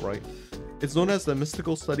saying that right. It's known as the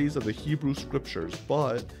mystical studies of the Hebrew scriptures,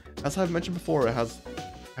 but as I've mentioned before, it has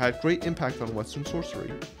had great impact on Western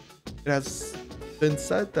sorcery. It has been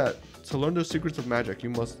said that to learn the secrets of magic, you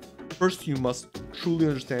must truly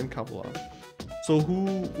understand Kabbalah. So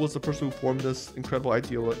who was the person who formed this incredible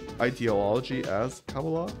ideology as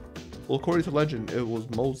Kabbalah? Well, according to legend, it was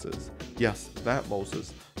Moses. Yes, that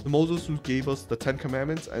Moses. The Moses who gave us the 10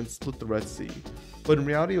 Commandments and split the Red Sea. But in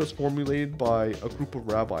reality, it was formulated by a group of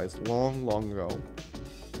rabbis long, long ago.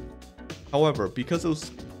 However, because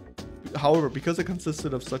it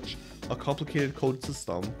consisted of such a complicated code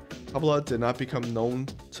system, Kabbalah did not become known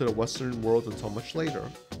to the Western world until much later.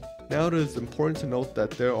 Now it is important to note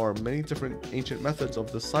that there are many different ancient methods of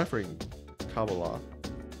deciphering Kabbalah.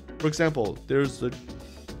 For example, there's the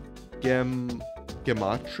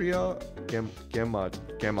gematria.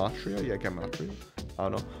 I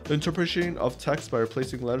don't know. The interpretation of text by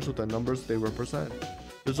replacing letters with the numbers they represent.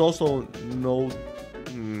 There's also I'm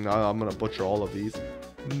gonna butcher all of these.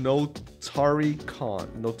 Notarikon,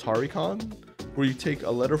 where you take a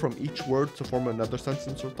letter from each word to form another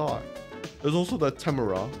sentence or thought. There's also the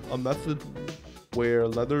temura, a method where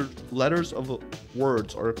letters of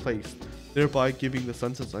words are replaced, thereby giving the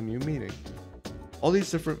sentence a new meaning. All these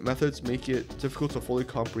different methods make it difficult to fully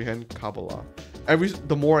comprehend Kabbalah.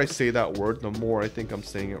 The more I say that word, the more I think I'm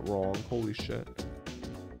saying it wrong. Holy shit.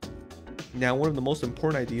 Now, one of the most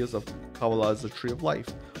important ideas of Kabbalah is the Tree of Life,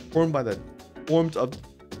 formed of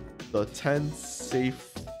the 10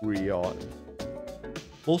 Sefirot.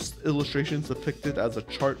 Most illustrations depict it as a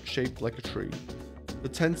chart shaped like a tree. The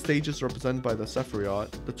 10 stages represented by the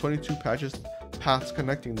Sefirot, the 22 paths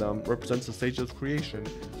connecting them represents the stages of creation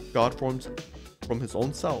God forms from his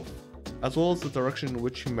own self, as well as the direction in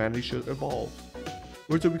which humanity should evolve.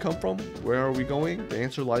 Where do we come from? Where are we going? The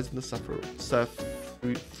answer lies in the Sefirot.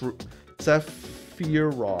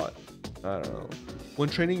 I don't know. When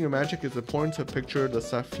training your magic, it's important to picture the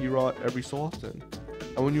Sefirot every so often.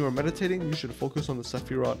 And when you are meditating, you should focus on the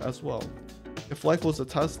Sefirot as well. If life was a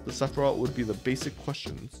test, the Sefirot would be the basic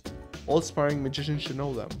questions. All aspiring magicians should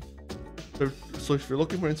know them. So if you're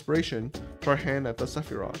looking for inspiration, try a hand at the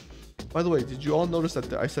Sefirot. By the way, did you all notice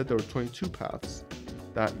that I said there were 22 paths?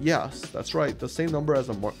 Yes, that's right, the same number as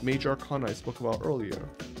a major arcana I spoke about earlier.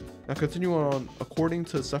 Now continue on, according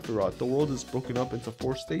to Sefirot, the world is broken up into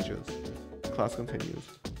 4 stages. Class continues.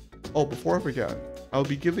 Oh, before I forget, I will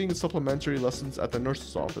be giving supplementary lessons at the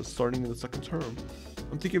nurse's office starting in the 2nd term.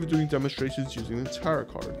 I'm thinking of doing demonstrations using the tarot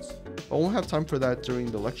cards. I won't have time for that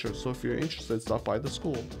during the lecture, so if you're interested, stop by the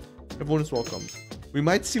school. Everyone is welcome. We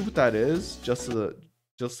might see what that is, just to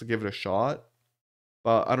give it a shot,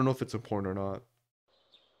 but I don't know if it's important or not.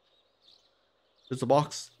 There's a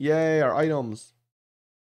box. Yay, our items.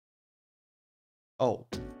 Oh.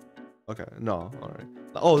 Okay, no, alright.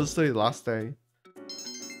 Oh, this is the last day.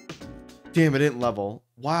 Damn, it didn't level.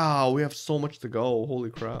 Wow, we have so much to go. Holy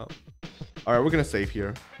crap. Alright, we're gonna save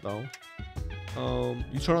here, though.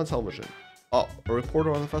 You turn on television. Oh, a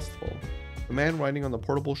reporter on the festival. The man riding on the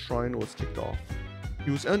portable shrine was kicked off.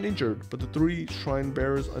 He was uninjured, but the 3 shrine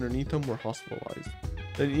bearers underneath him were hospitalized.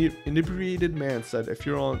 The inebriated man said, if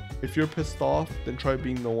you're pissed off, then try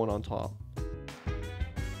being the one on top.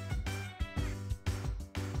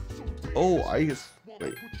 Oh, I guess.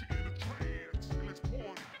 Wait.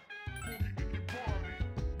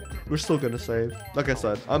 We're still gonna save. Like I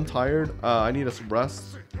said, I'm tired. I need some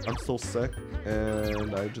rest. I'm still sick,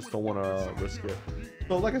 and I just don't want to risk it.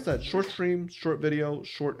 So, like I said, short stream, short video,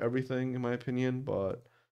 short everything, in my opinion. But,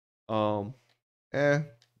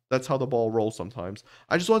 that's how the ball rolls sometimes.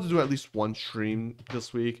 I just wanted to do at least one stream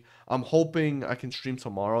this week. I'm hoping I can stream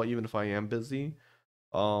tomorrow, even if I am busy.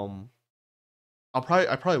 I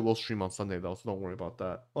probably will stream on Sunday though, so don't worry about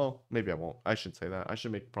that. Well, maybe I won't. I should say that. I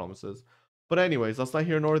should make promises. But anyways, that's not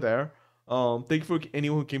here nor there. Thank you for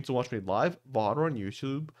anyone who came to watch me live, VOD or on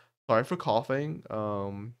YouTube. Sorry for coughing.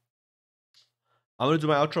 I'm gonna do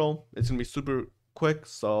my outro. It's gonna be super quick,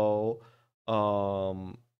 so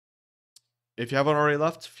if you haven't already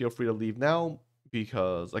left, feel free to leave now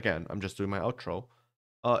because again, I'm just doing my outro.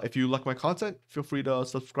 If you like my content, feel free to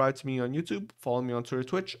subscribe to me on YouTube, follow me on Twitter,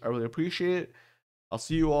 Twitch. I really appreciate it. I'll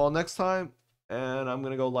see you all next time, and I'm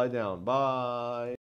gonna go lie down. Bye.